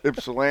past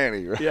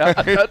Ypsilanti. Right? Yeah,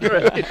 that's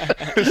right.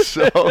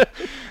 So,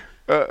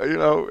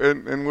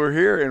 and we're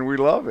here and we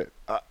love it.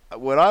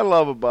 what I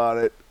love about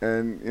it,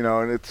 and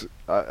it's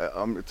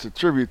a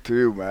tribute to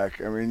you,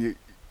 Mac. I mean,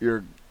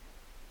 you're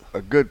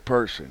a good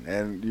person,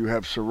 and you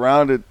have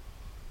surrounded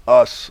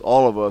us,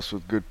 all of us,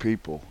 with good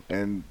people,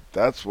 and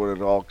that's what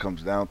it all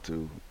comes down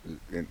to,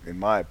 in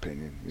my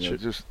opinion. Sure.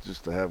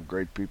 Just to have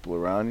great people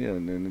around you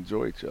and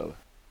enjoy each other.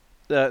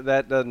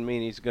 That doesn't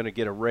mean he's going to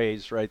get a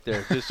raise right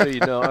there, just so you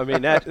know. I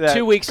mean, that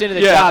 2 weeks into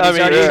the yeah, job, I he's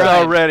mean, already he's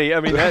trying. already.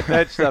 I mean,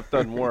 that stuff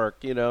doesn't work,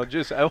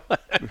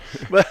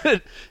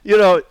 but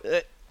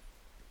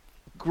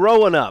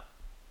growing up,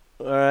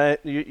 all right,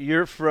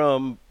 you're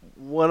from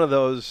one of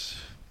those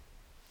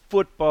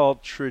football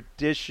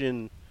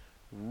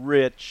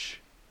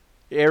tradition-rich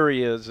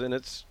areas, and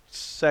it's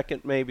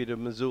second maybe to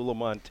Missoula,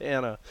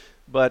 Montana,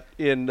 but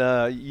in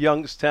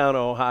Youngstown,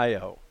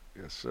 Ohio.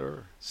 Yes,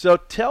 sir. So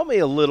tell me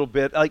a little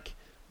bit, like,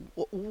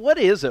 what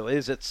is it?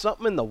 Is it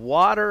something in the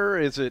water?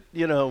 Is it,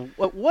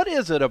 what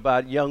is it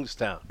about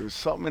Youngstown? There's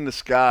something in the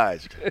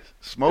skies,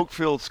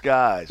 smoke-filled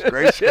skies,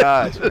 gray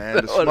skies,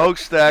 man. The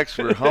smokestacks,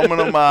 we're humming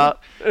them out,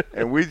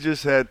 and we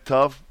just had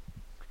tough.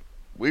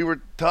 We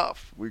were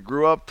tough. We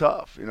grew up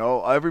tough.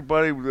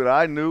 Everybody that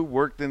I knew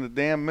worked in the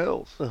damn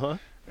mills,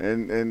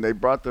 and they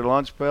brought their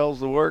lunch pails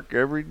to work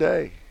every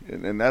day.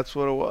 And that's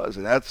what it was,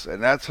 and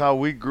that's how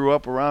we grew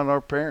up around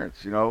our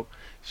parents.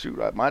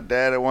 Shoot, my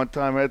dad at one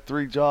time had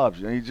 3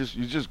 jobs. You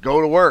just go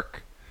to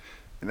work,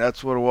 and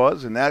that's what it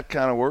was. And that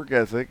kind of work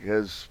ethic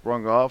has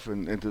sprung off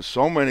into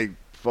so many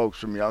folks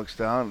from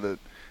Youngstown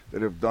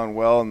that have done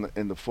well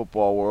in the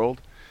football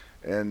world,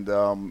 and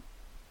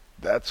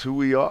that's who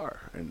we are,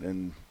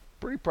 and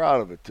pretty proud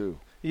of it too.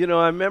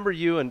 I remember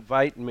you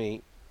inviting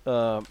me.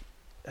 I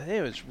think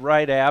it was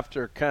right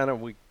after kind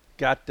of we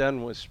got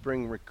done with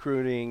spring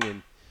recruiting,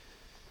 and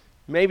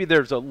maybe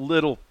there's a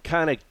little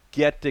kind of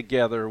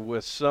get-together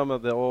with some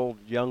of the old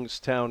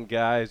Youngstown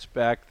guys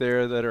back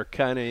there that are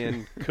kind of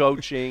in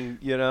coaching,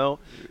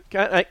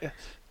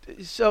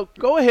 So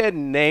go ahead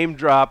and name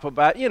drop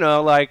about,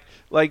 like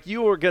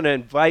you were going to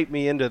invite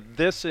me into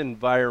this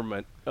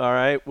environment, all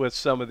right, with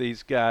some of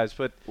these guys,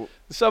 but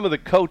some of the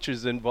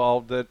coaches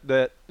involved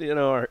that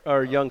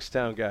are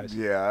Youngstown guys.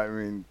 Yeah, I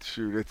mean,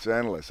 shoot, it's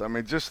endless. I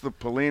mean, just the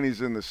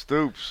Pellinis and the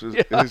Stoops is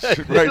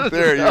right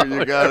there.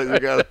 You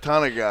got a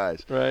ton of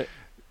guys. Right.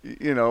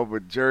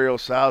 But Jerry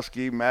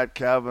Osowski, Matt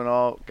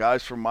Cavanaugh,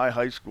 guys from my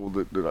high school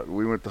that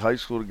we went to high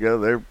school together.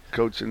 They're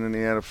coaching in the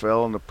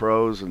NFL and the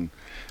pros, and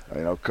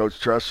Coach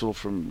Tressel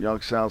from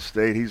Youngstown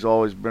State. He's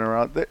always been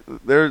around.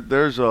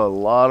 There's a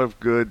lot of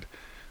good,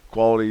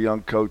 quality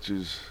young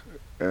coaches,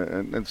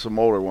 and some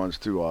older ones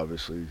too,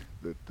 obviously,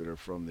 that are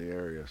from the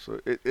area.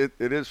 So it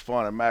is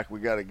fun. And Mac, we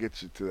got to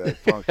get you to that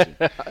function.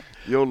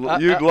 You'd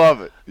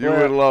love it. You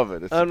would love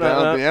it. It's down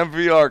at the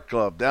MVR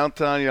Club,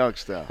 downtown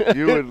Youngstown.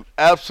 You would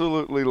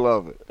absolutely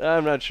love it.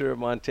 I'm not sure a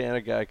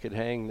Montana guy could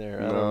hang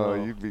there. I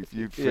don't know.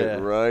 You'd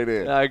fit right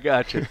in. I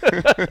got you.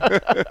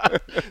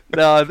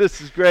 No,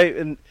 this is great.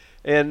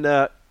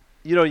 And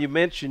you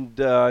mentioned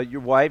your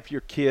wife,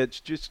 your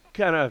kids. Just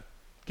kind of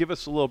give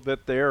us a little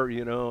bit there,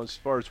 as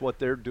far as what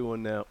they're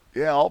doing now.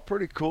 Yeah, all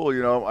pretty cool.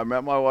 I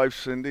met my wife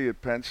Cindy at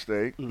Penn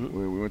State. Mm-hmm.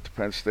 We went to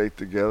Penn State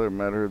together,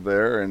 met her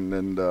there, and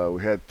then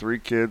we had 3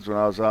 kids when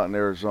I was out in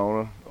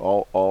Arizona,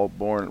 all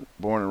born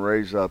and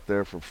raised out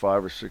there for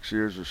 5 or 6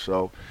 years or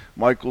so.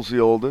 Michael's the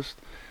oldest.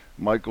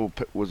 Michael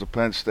was a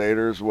Penn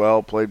Stater as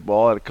well, played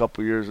ball, had a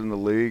couple years in the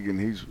league, and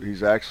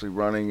he's actually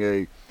running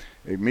a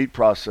meat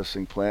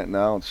processing plant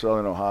now in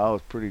Southern Ohio.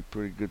 It's pretty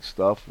good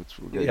stuff.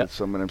 We're going to get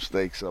some of them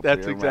steaks up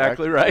That's here. That's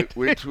exactly Mac, right.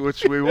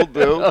 Which we will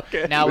do.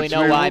 Okay. Now we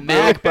know why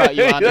Mac brought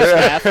you on the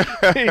staff.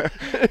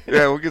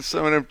 Yeah, we'll get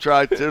some of them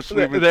tri-tips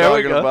we've been there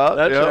talking about.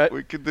 That's right.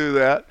 We could do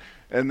that.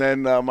 And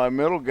then my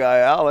middle guy,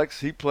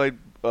 Alex, he played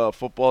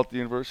football at the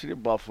University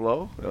of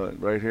Buffalo,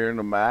 right here in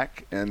the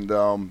MAC, and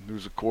he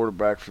was a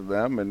quarterback for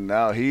them. And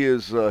now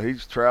he's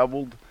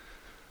traveled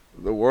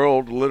the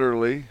world,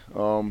 literally.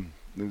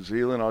 New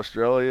Zealand,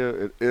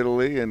 Australia,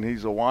 Italy, and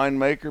he's a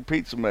winemaker,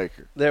 pizza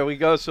maker. There we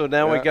go. So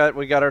now we got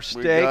our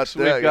steaks,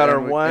 we've got our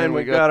wine,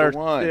 we got our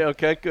wine. Yeah,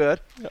 okay, good.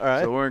 All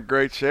right. So we're in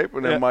great shape.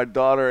 And then my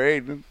daughter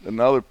Aiden,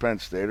 another Penn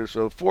Stater.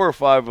 So 4 or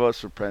 5 of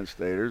us are Penn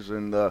Staters,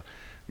 and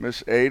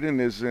Miss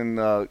Aiden is in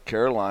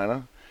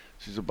Carolina.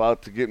 She's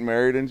about to get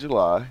married in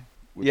July.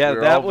 Yeah,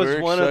 that was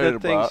one of the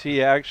things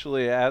he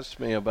actually asked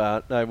me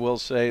about. I will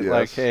say,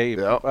 hey,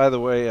 by the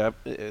way,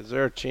 is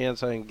there a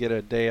chance I can get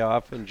a day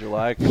off in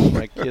July because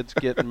my kid's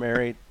getting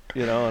married?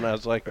 And I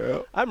was like,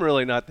 I'm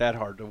really not that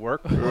hard to work.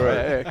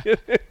 Right.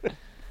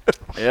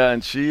 Yeah,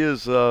 and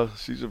she's a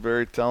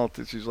very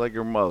talented, she's like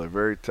her mother,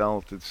 very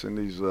talented.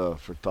 Cindy's a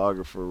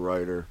photographer,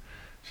 writer.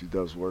 She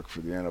does work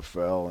for the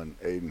NFL, and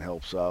Aiden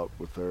helps out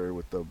with her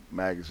with the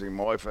magazine.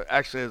 My wife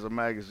actually has a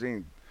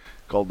magazine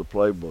called The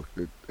Playbook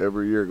that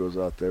every year goes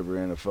out to every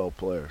NFL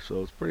player.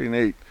 So it's pretty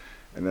neat.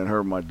 And then her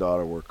and my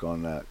daughter work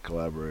on that,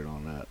 collaborate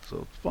on that.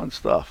 So it's fun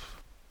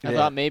stuff. I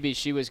thought maybe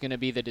she was going to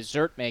be the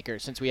dessert maker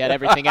since we had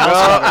everything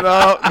else.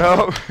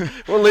 No.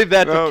 We'll leave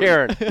that to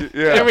Karen. Yeah.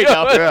 There we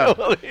go.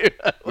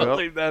 We'll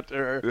leave that to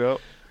her.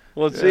 Yep.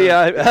 Well, see,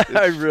 I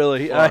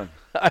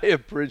I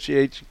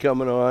appreciate you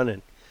coming on,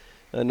 and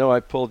I know I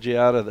pulled you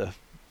out of the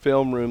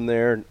film room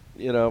there.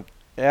 You know,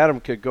 Adam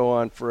could go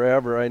on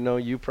forever. I know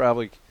you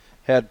probably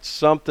had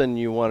something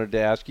you wanted to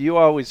ask. You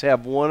always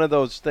have one of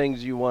those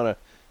things you want to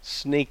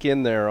sneak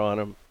in there on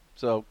him.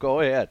 So go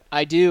ahead.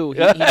 I do. He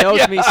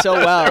knows me so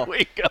well. There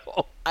we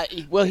go.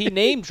 Well, he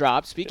name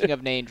dropped, speaking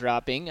of name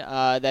dropping,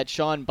 that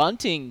Sean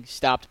Bunting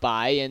stopped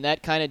by, and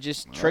that kind of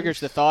just triggers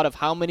the thought of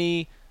how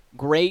many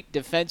great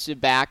defensive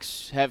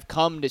backs have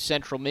come to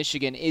Central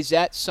Michigan. Is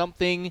that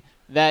something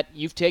that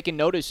you've taken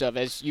notice of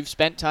as you've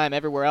spent time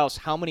everywhere else?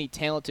 How many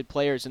talented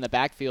players in the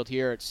backfield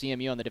here at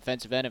CMU on the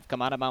defensive end have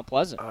come out of Mount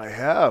Pleasant? I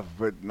have,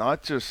 but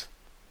not just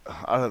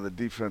out of the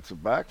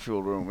defensive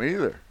backfield room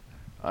either.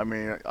 I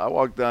mean, I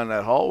walked down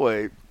that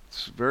hallway.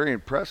 It's very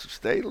impressive.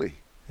 Staley,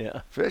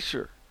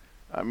 Fisher.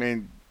 I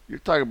mean, you're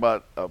talking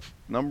about a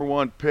number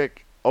one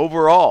pick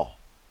overall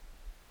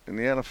in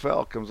the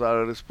NFL comes out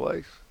of this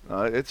place.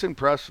 It's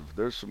impressive.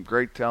 There's some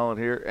great talent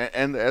here,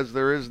 and as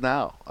there is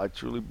now. I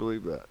truly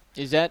believe that.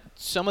 Is that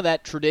some of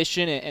that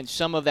tradition and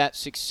some of that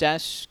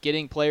success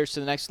getting players to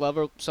the next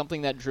level,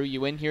 something that drew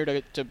you in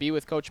here to be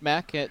with Coach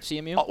Mack at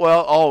CMU?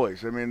 Well,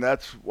 always. I mean,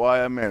 that's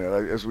why I'm in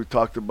it. As we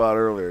talked about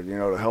earlier,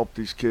 to help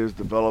these kids,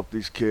 develop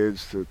these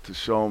kids, to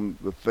show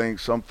them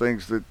some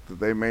things that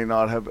they may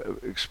not have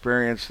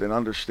experienced and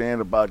understand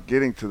about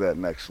getting to that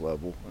next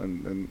level.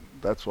 And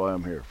that's why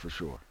I'm here for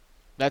sure.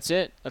 That's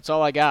it. That's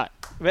all I got.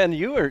 Man,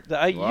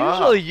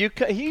 Wow.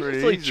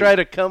 usually try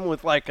to come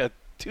with like a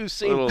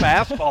two-seam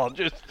fastball,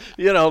 just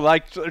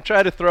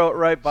try to throw it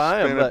right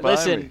by him. But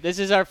listen, this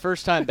is our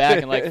first time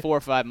back in like 4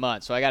 or 5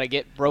 months, so I got to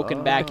get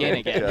broken back in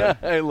again. Yeah,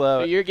 I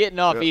love it. You're getting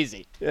off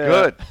easy. Yeah.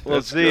 Good. Well,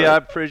 That's Z, good. I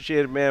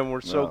appreciate it, man.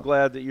 We're so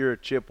glad that you're a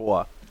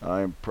Chippewa.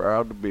 I am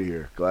proud to be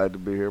here. Glad to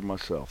be here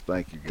myself.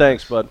 Thank you, guys.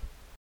 Thanks, bud.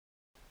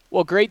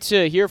 Well, great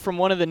to hear from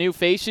one of the new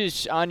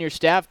faces on your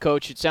staff,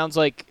 Coach. It sounds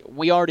like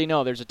we already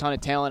know there's a ton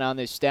of talent on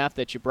this staff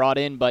that you brought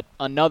in, but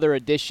another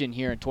addition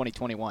here in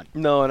 2021.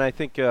 No, and I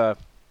think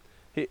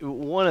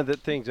one of the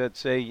things I'd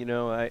say,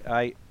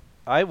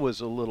 I was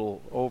a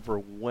little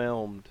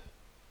overwhelmed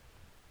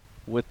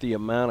with the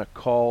amount of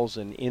calls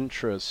and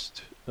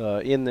interest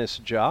in this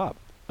job,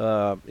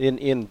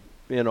 in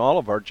all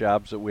of our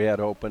jobs that we had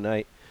open.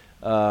 I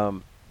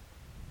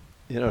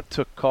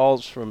took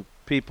calls from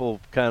people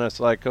kind of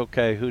like,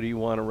 okay, who do you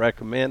want to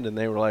recommend? And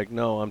they were like,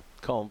 no, I'm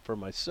calling for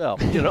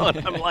myself, and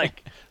I'm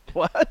like,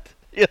 what?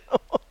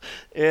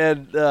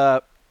 And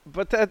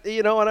but that,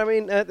 you know what I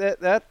mean?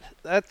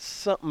 That's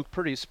something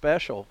pretty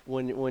special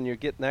when you're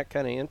getting that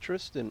kind of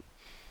interest. And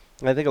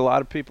I think a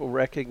lot of people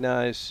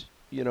recognize,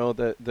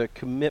 the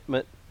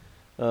commitment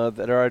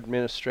that our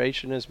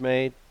administration has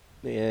made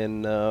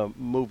in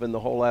moving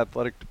the whole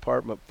athletic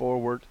department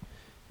forward.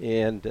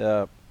 And,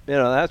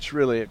 that's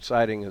really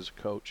exciting as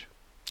a coach.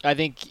 I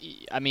think,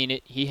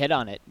 he hit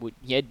on it.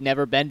 He had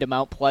never been to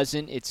Mount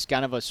Pleasant. It's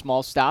kind of a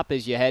small stop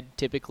as you head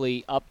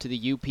typically up to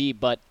the UP,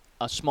 but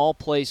a small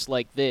place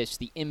like this,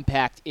 the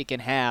impact it can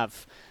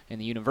have in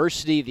the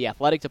university, the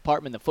athletic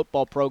department, the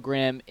football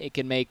program, it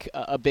can make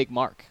a big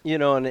mark.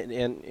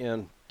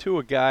 And to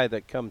a guy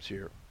that comes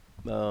here,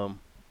 and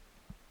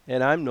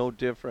I'm no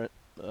different.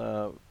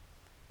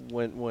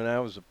 When I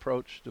was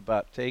approached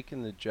about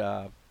taking the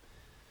job,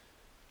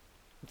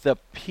 the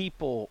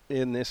people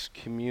in this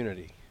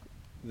community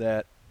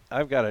that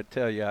I've got to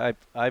tell you,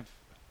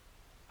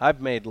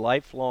 I've made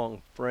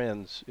lifelong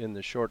friends in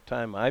the short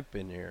time I've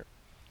been here.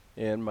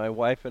 And my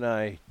wife and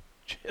I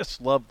just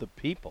love the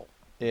people.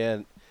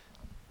 And,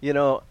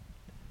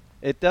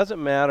 it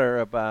doesn't matter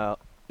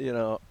about,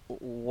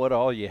 what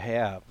all you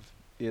have.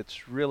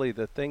 It's really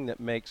the thing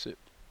that makes it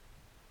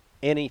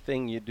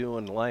anything you do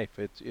in life.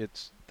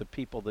 It's the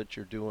people that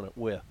you're doing it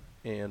with.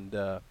 And,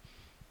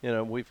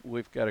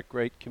 we've got a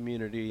great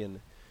community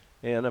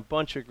and a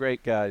bunch of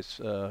great guys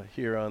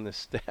here on this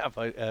staff.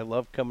 I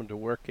love coming to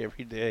work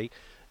every day.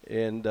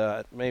 And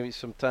maybe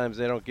sometimes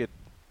they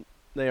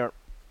aren't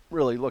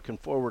really looking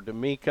forward to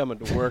me coming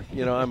to work.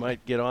 I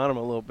might get on them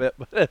a little bit,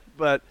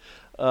 but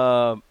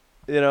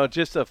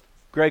just a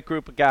great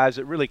group of guys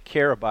that really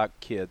care about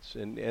kids,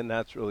 and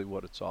that's really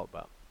what it's all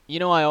about.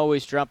 I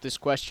always drop this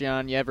question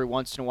on you every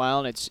once in a while,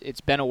 and it's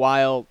been a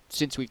while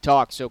since we've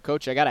talked. So,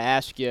 Coach, I got to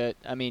ask you,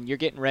 you're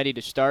getting ready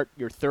to start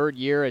your third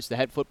year as the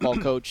head football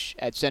coach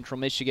at Central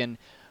Michigan.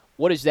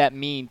 What does that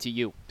mean to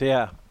you?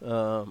 Yeah.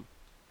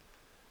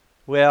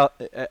 Well,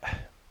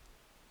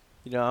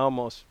 I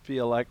almost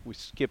feel like we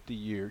skipped a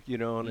year,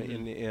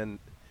 and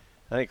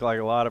I think like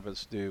a lot of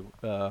us do.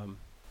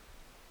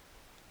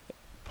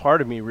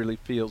 Part of me really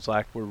feels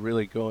like we're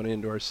really going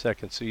into our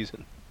second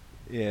season,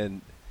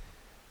 and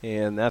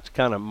that's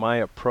kind of my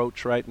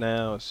approach right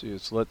now.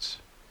 Is let's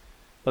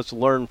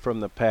learn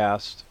from the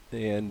past,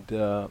 and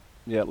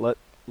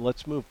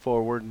let's move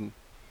forward. And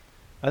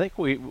I think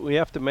we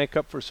have to make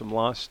up for some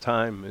lost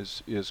time.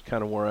 Is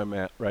kind of where I'm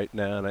at right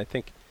now, and I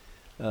think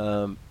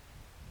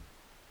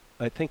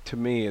to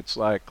me it's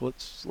like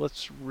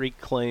let's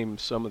reclaim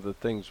some of the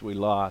things we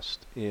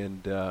lost,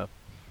 and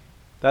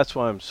that's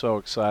why I'm so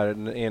excited.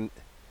 And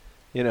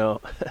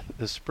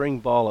the spring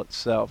ball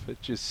itself,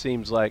 it just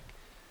seems like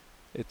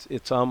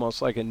it's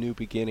almost like a new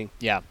beginning.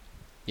 Yeah.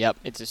 Yep.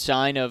 It's a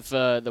sign of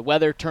the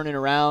weather turning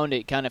around.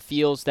 It kind of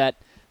feels that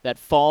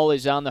fall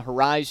is on the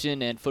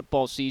horizon, and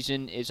football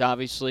season is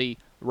obviously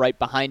right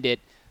behind it.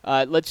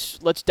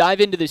 Let's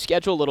dive into the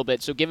schedule a little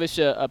bit. So give us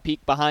a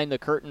peek behind the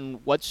curtain.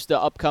 What's the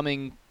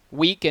upcoming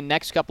week and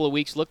next couple of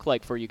weeks look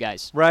like for you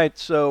guys? Right.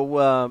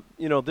 So,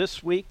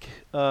 this week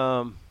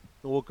we'll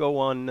go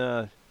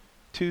on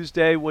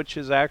Tuesday, which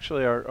is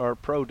actually our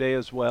pro day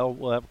as well.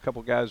 We'll have a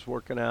couple guys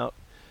working out,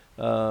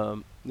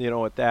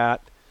 at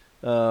that.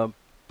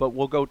 But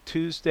we'll go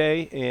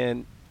Tuesday,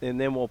 and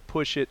then we'll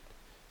push it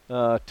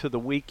to the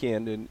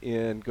weekend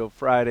and go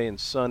Friday and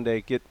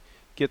Sunday.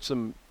 Get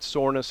some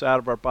soreness out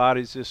of our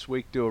bodies this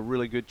week. Do a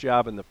really good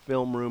job in the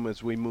film room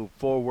as we move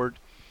forward.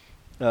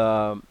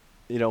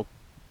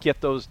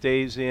 Get those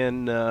days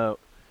in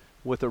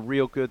with a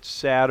real good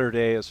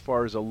Saturday as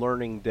far as a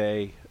learning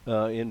day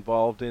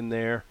involved in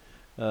there.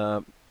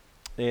 And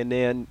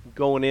then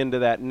going into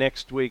that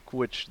next week,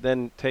 which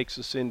then takes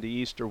us into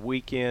Easter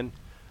weekend,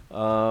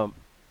 we'll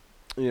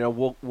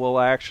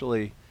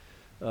actually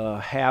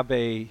have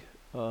a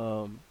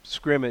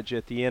scrimmage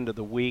at the end of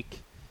the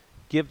week.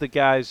 Give the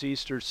guys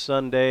Easter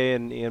Sunday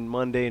and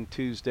Monday and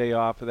Tuesday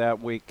off of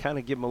that week. Kind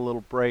of give them a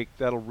little break.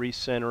 That'll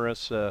recenter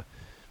us.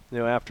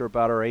 After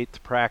about our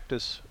 8th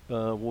practice,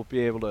 we'll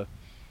be able to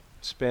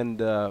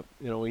spend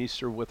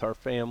Easter with our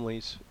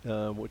families,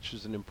 which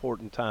is an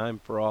important time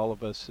for all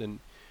of us, and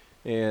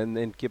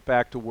then get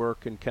back to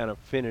work and kind of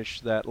finish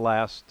that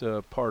last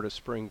part of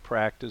spring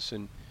practice,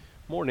 and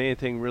more than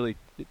anything, really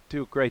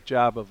do a great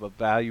job of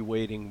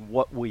evaluating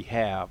what we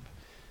have,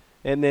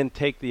 and then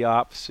take the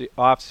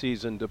off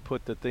season to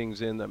put the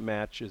things in that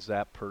matches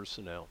that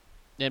personnel.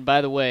 And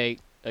by the way,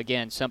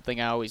 again,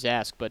 something I always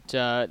ask, but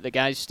the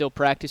guys still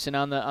practicing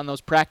on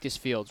those practice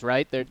fields,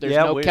 right? There's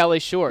no Kelly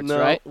shorts,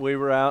 right? No, we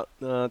were out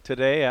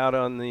today out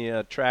on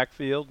the track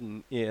field,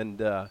 and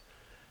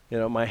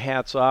my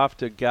hat's off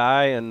to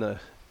Guy and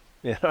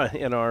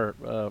and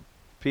our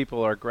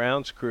people, our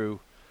grounds crew.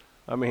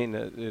 I mean,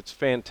 it's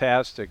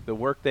fantastic. The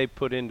work they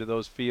put into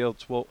those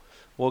fields.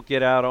 We'll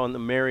get out on the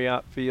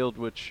Marriott field,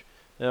 which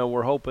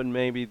we're hoping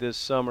maybe this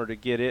summer to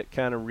get it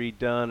kind of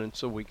redone, and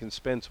so we can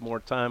spend some more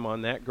time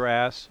on that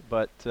grass.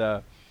 But,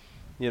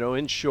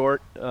 in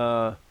short,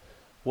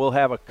 we'll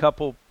have a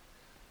couple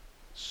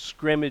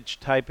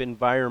scrimmage-type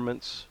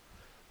environments,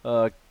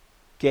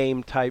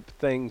 game-type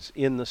things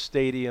in the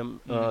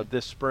stadium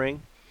this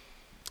spring.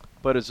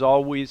 But as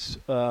always,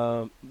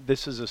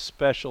 this is a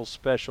special,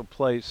 special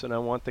place, and I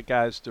want the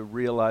guys to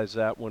realize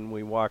that when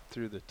we walk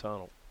through the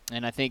tunnel.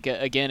 And I think,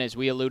 again, as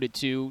we alluded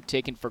to,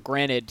 taken for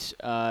granted,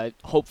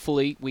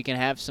 hopefully we can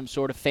have some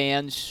sort of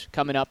fans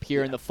coming up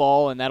here in the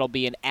fall, and that'll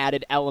be an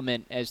added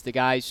element as the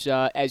guys,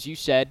 as you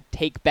said,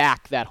 take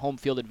back that home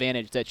field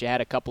advantage that you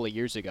had a couple of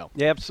years ago.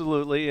 Yeah,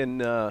 absolutely.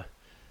 And,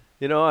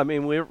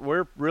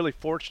 we're really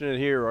fortunate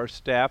here. Our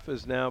staff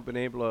has now been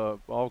able to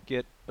all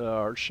get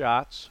our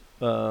shots,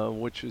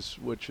 which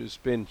has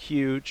been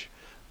huge.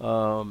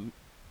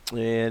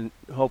 And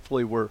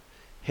hopefully we're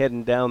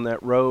heading down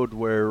that road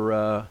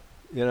where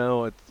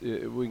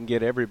we can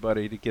get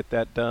everybody to get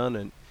that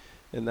done,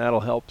 and that'll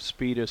help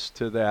speed us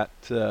to that.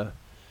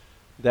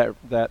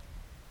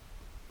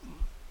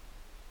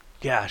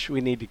 Gosh,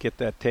 we need to get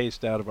that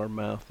taste out of our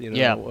mouth,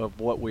 of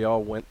what we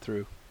all went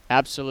through.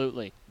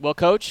 Absolutely. Well,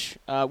 Coach,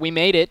 we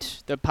made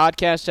it. The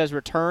podcast has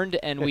returned,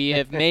 and we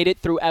have made it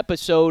through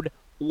episode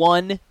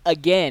 1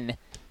 again.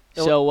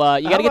 So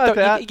you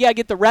gotta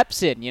get the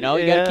reps in.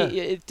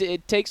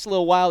 It takes a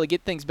little while to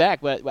get things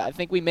back, but I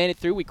think we made it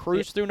through. We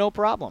cruised through, no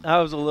problem. I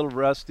was a little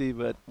rusty,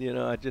 but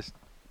I just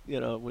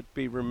would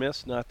be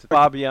remiss not to.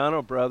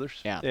 Fabiano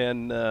Brothers,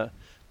 and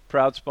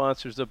proud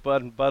sponsors of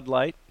Bud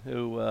Light,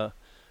 who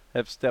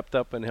have stepped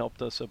up and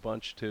helped us a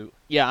bunch too.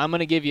 Yeah, I'm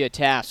gonna give you a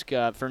task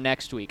for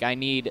next week. I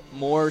need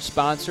more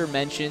sponsor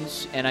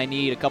mentions, and I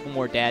need a couple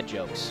more dad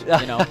jokes.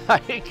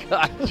 I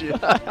got you.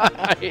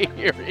 I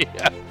hear you.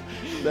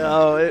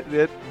 No,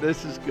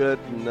 this is good,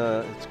 and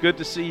it's good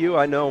to see you.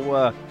 I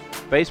know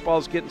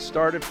baseball's getting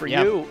started for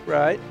you,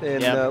 right?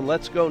 And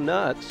let's go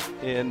nuts,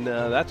 and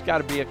that's got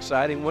to be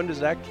exciting. When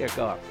does that kick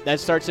off? That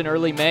starts in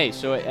early May,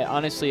 so it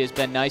honestly has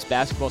been nice.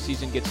 Basketball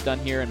season gets done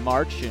here in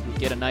March, and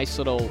get a nice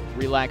little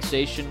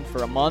relaxation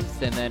for a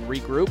month, and then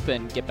regroup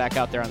and get back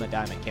out there on the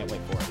diamond. Can't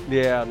wait for it.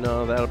 Yeah,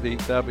 no, that'll be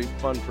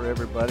fun for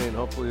everybody, and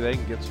hopefully they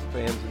can get some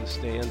fans in the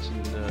stands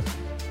and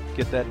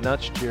get that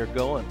nuts cheer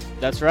going.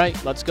 That's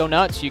right. Let's go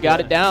nuts. You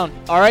got it down.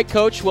 All right,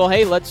 Coach. Well,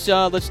 hey, let's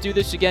do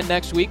this again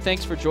next week.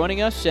 Thanks for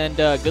joining us, and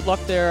good luck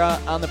there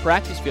on the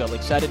practice field.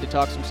 Excited to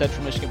talk some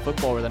Central Michigan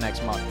football over the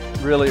next month.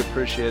 Really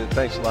appreciate it.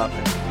 Thanks a lot,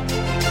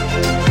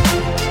 man.